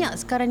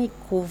 banyak sekarang ni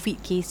COVID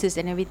cases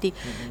and everything.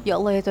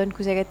 Ya Allah, ya Tuhanku,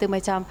 saya kata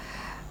macam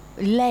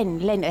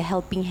lend a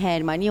helping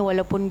hand. Maknanya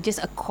walaupun just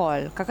a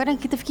call. Kadang-kadang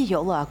kita fikir, ya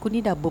Allah, aku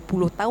ni dah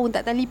berpuluh tahun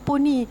tak telefon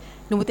ni,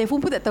 nombor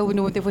telefon pun tak tahu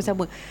nombor telefon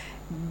sama.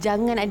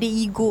 Jangan ada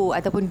ego,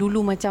 ataupun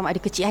dulu macam ada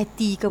kecil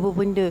hati ke apa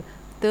benda,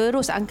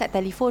 terus angkat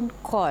telefon,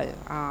 call.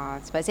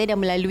 Sebab saya dah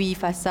melalui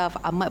fasa,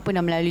 Amat pun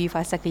dah melalui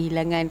fasa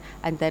kehilangan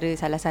antara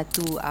salah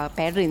satu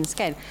parents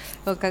kan.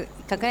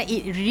 Kadang-kadang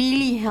it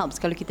really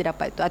helps kalau kita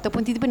dapat tu.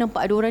 Ataupun tiba-tiba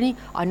nampak ada orang ni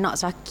anak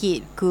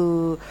sakit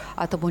ke,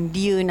 ataupun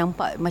dia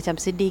nampak macam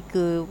sedih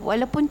ke,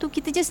 walaupun tu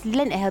kita just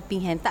lend a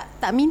helping hand.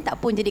 Tak minta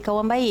pun jadi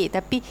kawan baik,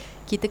 tapi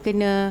kita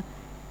kena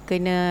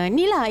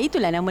ni lah,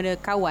 itulah nama dia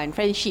kawan,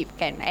 friendship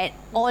kan, at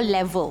all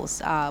levels.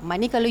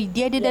 Maknanya kalau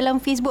dia ada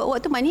dalam Facebook awak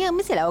tu, maknanya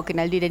mestilah awak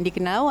kenal dia dan dia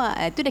kenal awak.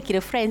 Tu dah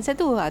kira friends lah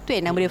tu. Tu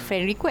yang nama dia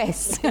friend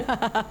request.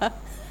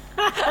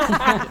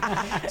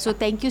 So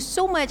thank you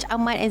so much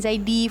Amat and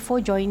Zaidi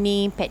for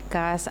joining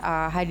podcast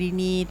hari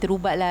ni.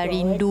 Terubatlah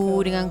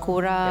rindu dengan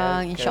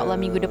korang. InsyaAllah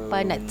minggu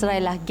depan nak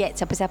try lah get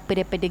siapa-siapa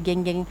daripada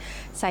geng-geng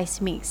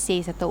Seismic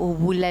Says atau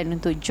Bulan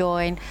untuk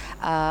join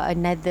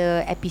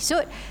another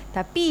episode.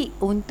 Tapi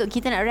untuk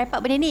kita nak wrap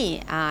up benda ni,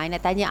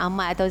 nak tanya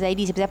Amat atau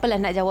Zaidi, siapa-siapa lah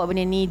nak jawab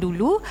benda ni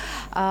dulu.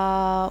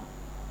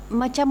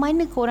 Macam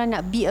mana korang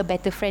nak be a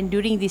better friend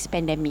during this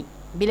pandemic?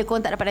 Bila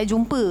korang tak dapat nak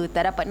jumpa,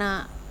 tak dapat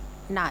nak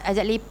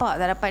ajak lepak,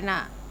 tak dapat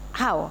nak,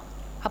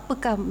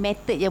 apakah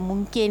method yang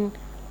mungkin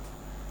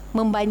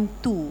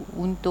membantu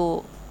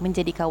untuk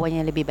menjadi kawan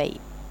yang lebih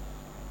baik?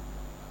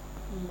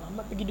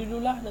 Amat pergi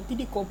dululah, nanti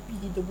dia copy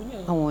kita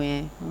punya.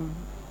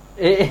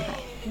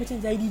 Macam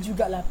Zaidi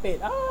jugalah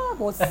pet.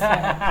 Bosan.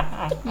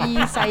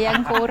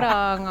 Sayang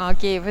korang.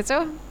 Okay,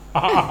 betul.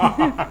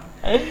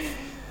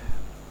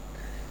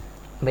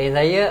 Bagi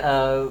saya,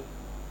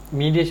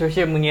 media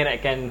sosial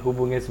mengeratkan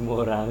hubungan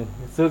semua orang.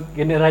 So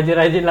kena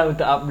rajin-rajin lah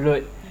untuk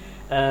upload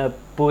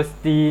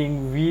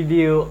posting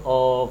video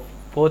or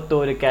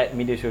foto dekat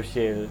media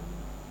sosial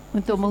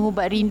untuk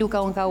mengubat rindu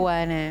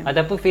kawan-kawan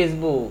ataupun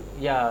Facebook.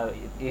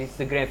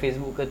 Instagram,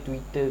 Facebook ke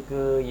Twitter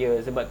ke.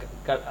 Sebab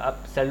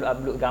selalu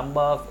upload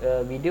gambar,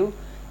 video,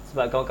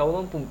 sebab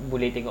kawan-kawan pun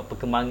boleh tengok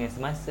perkembangan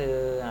semasa.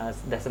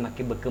 Dah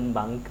semakin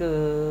berkembang ke,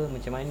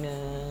 macam mana,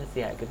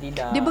 sihat ke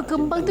tidak. Dia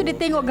berkembang tu dia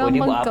tengok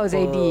gambar kau,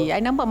 Zaidi. I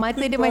nampak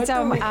mata dia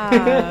macam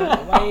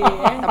baik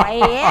tak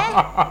baik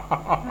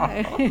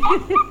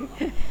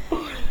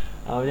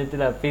Macam tu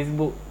lah.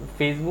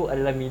 Facebook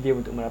adalah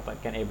medium untuk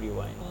merapatkan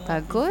everyone.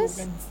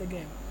 Bagus.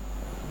 Instagram.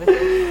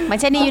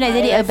 Macam ni you nak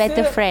jadi a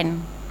better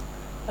friend?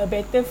 A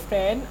better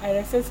friend, I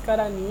rasa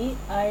sekarang ni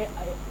I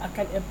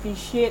akan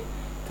appreciate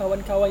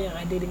kawan-kawan yang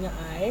ada dengan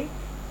I.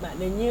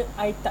 Maknanya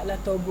I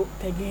taklah togok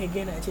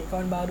tegeh-tegeh nak cari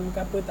kawan baru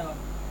ke apa tau.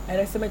 I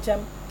rasa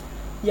macam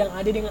yang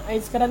ada dengan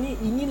I sekarang ni,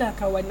 inilah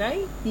kawan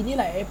I,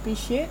 inilah I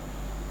appreciate.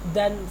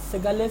 Dan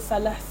segala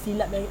salah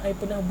silap yang I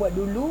pernah buat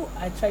dulu,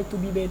 I try to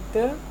be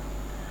better.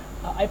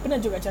 I pernah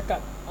juga cakap,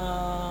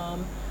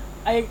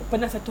 I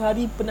pernah satu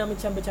hari pernah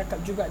macam bercakap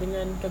juga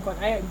dengan kawan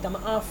I, minta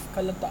maaf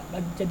kalau tak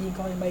bagi jadi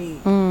kawan yang baik.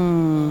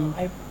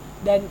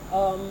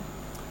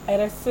 I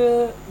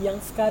rasa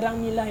yang sekarang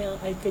ni lah yang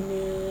I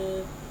kena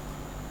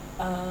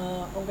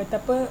orang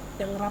kata apa,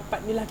 yang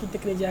rapat ni lah kita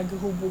kena jaga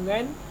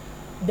hubungan.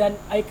 Dan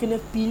I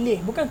kena pilih,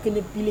 bukan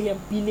kena pilih yang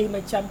pilih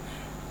macam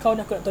kau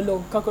nak aku nak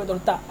tolong, kau nak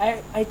tolong, tak.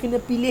 I kena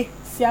pilih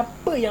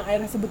siapa yang I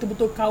rasa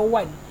betul-betul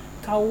kawan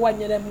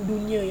yang dalam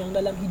dunia, yang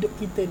dalam hidup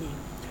kita ni.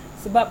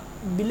 Sebab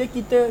bila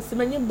kita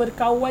sebenarnya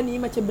berkawan ni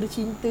macam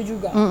bercinta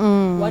juga.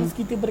 Once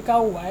kita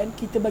berkawan,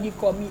 kita bagi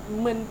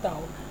komitmen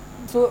tau.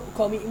 So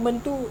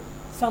komitmen tu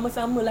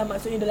sama-sama lah,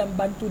 maksudnya dalam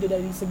bantu dia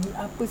dari segi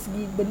apa,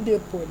 segi benda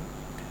pun.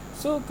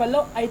 So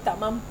kalau I tak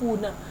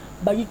mampu nak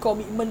bagi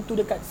komitmen tu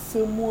dekat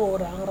semua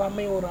orang,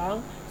 ramai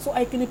orang, so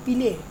I kena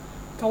pilih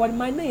kawan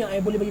mana yang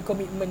I boleh bagi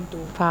komitmen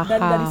tu. Faham. Dan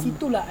dari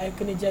situlah I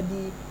kena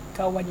jadi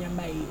kawan yang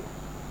baik.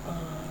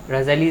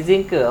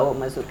 Razalizin ke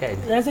awak maksudkan?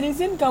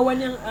 Razalizin kawan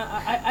yang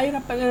I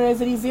rapat dengan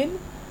Razalizin.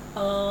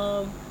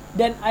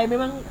 Dan I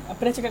memang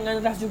pernah cakap dengan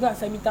Raz juga,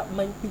 saya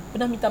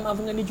pernah minta maaf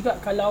dengan dia juga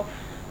kalau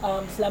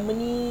selama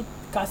ni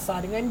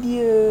kasar dengan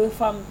dia,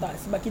 faham tak?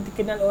 Sebab kita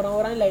kenal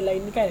orang-orang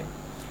lain-lain kan.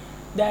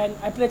 Dan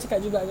I pernah cakap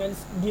juga dengan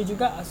dia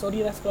juga,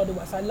 sorry Raz kalau ada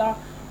buat salah.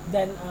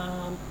 Dan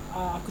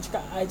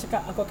I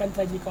cakap aku akan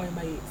try jadi kawan yang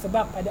baik.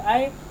 Sebab pada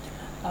I,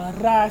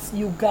 Raz,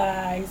 you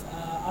guys,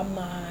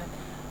 Amat,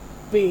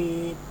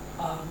 Pete,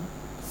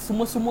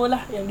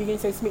 semua-semualah yang di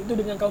geng Seismic tu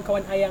dengan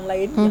kawan-kawan I yang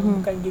lain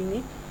yang bukan geng ni,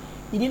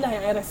 inilah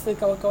yang I rasa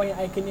kawan-kawan yang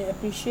I kena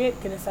appreciate,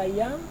 kena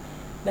sayang.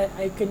 Dan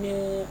I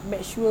kena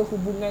make sure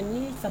hubungan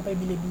ni sampai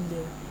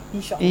bila-bila,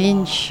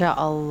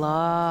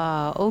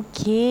 InsyaAllah.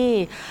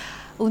 Okay.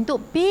 Untuk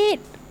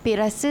Pete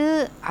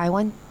rasa I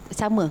want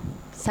sama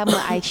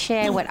I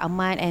share what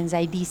Amat and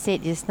Zaidi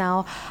said just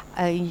now.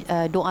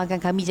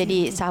 Doakan kami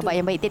jadi sahabat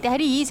yang baik. Tiap-tiap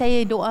hari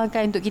saya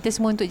doakan untuk kita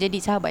semua untuk jadi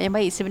sahabat yang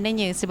baik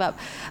sebenarnya. Sebab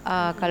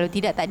kalau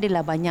tidak, tak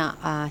adalah banyak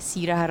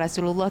sirah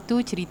Rasulullah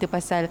tu cerita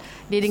pasal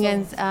dia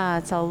dengan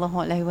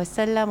sallallahu alaihi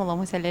wasallam,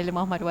 Allahumma salli ala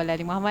Muhammad wa ala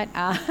ali Muhammad.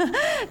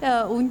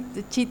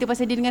 Cerita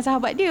pasal dia dengan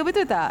sahabat dia,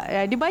 betul tak?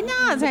 Dia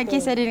banyak sangat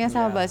kisah dia dengan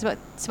sahabat.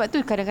 Sebab tu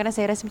kadang-kadang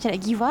saya rasa macam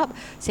nak give up.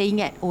 Saya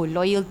ingat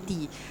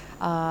loyalty.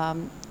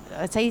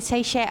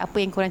 Saya share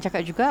apa yang korang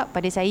cakap juga.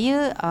 Pada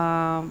saya,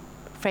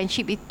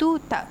 friendship itu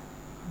tak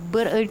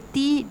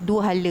bererti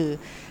dua hala.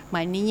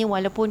 Maknanya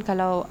walaupun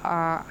kalau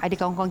ada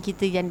kawan-kawan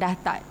kita yang dah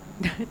tak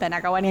nak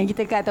kawan dengan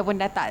kita ke, ataupun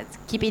dah tak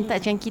keep in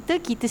touch dengan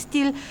kita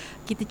still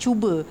kita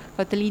cuba.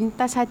 Kalau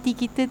terlintas hati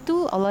kita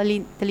tu, Allah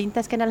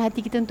terlintaskan dalam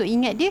hati kita untuk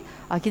ingat dia,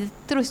 kita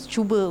terus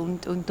cuba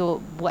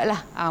untuk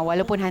buatlah,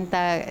 walaupun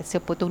hantar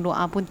sepotong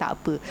doa pun tak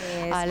apa.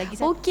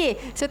 Okay,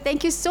 so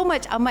thank you so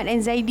much Amat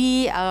and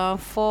Zaidi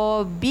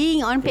for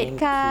being on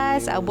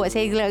podcast. Buat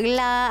saya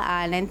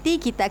gelak-gelak.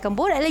 Nanti kita akan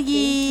borak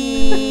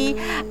lagi.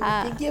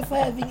 Thank you for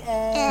having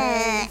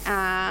us.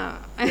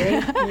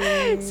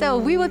 So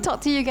we will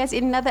talk to you guys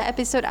in another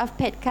episode of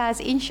Petcast,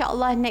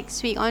 insyaAllah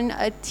next week on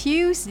a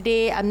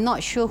Tuesday. I'm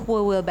not sure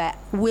who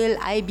will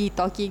I be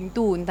talking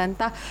to.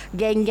 Entah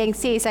geng-geng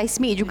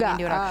seismik juga.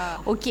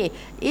 Okay,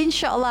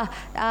 insyaAllah.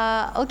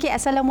 Okay,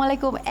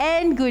 Assalamualaikum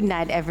and good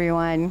night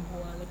everyone.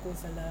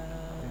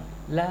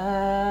 Waalaikumsalam.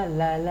 La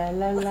la la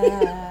la la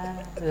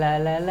la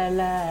la la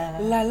la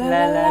La la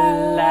la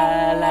la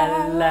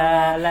la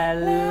la la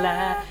la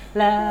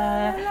la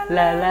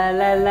la la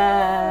la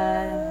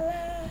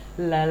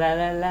la la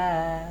la la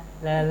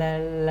la la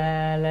la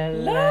la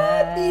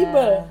La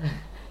tiba.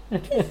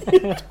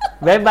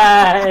 Bye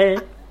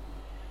bye.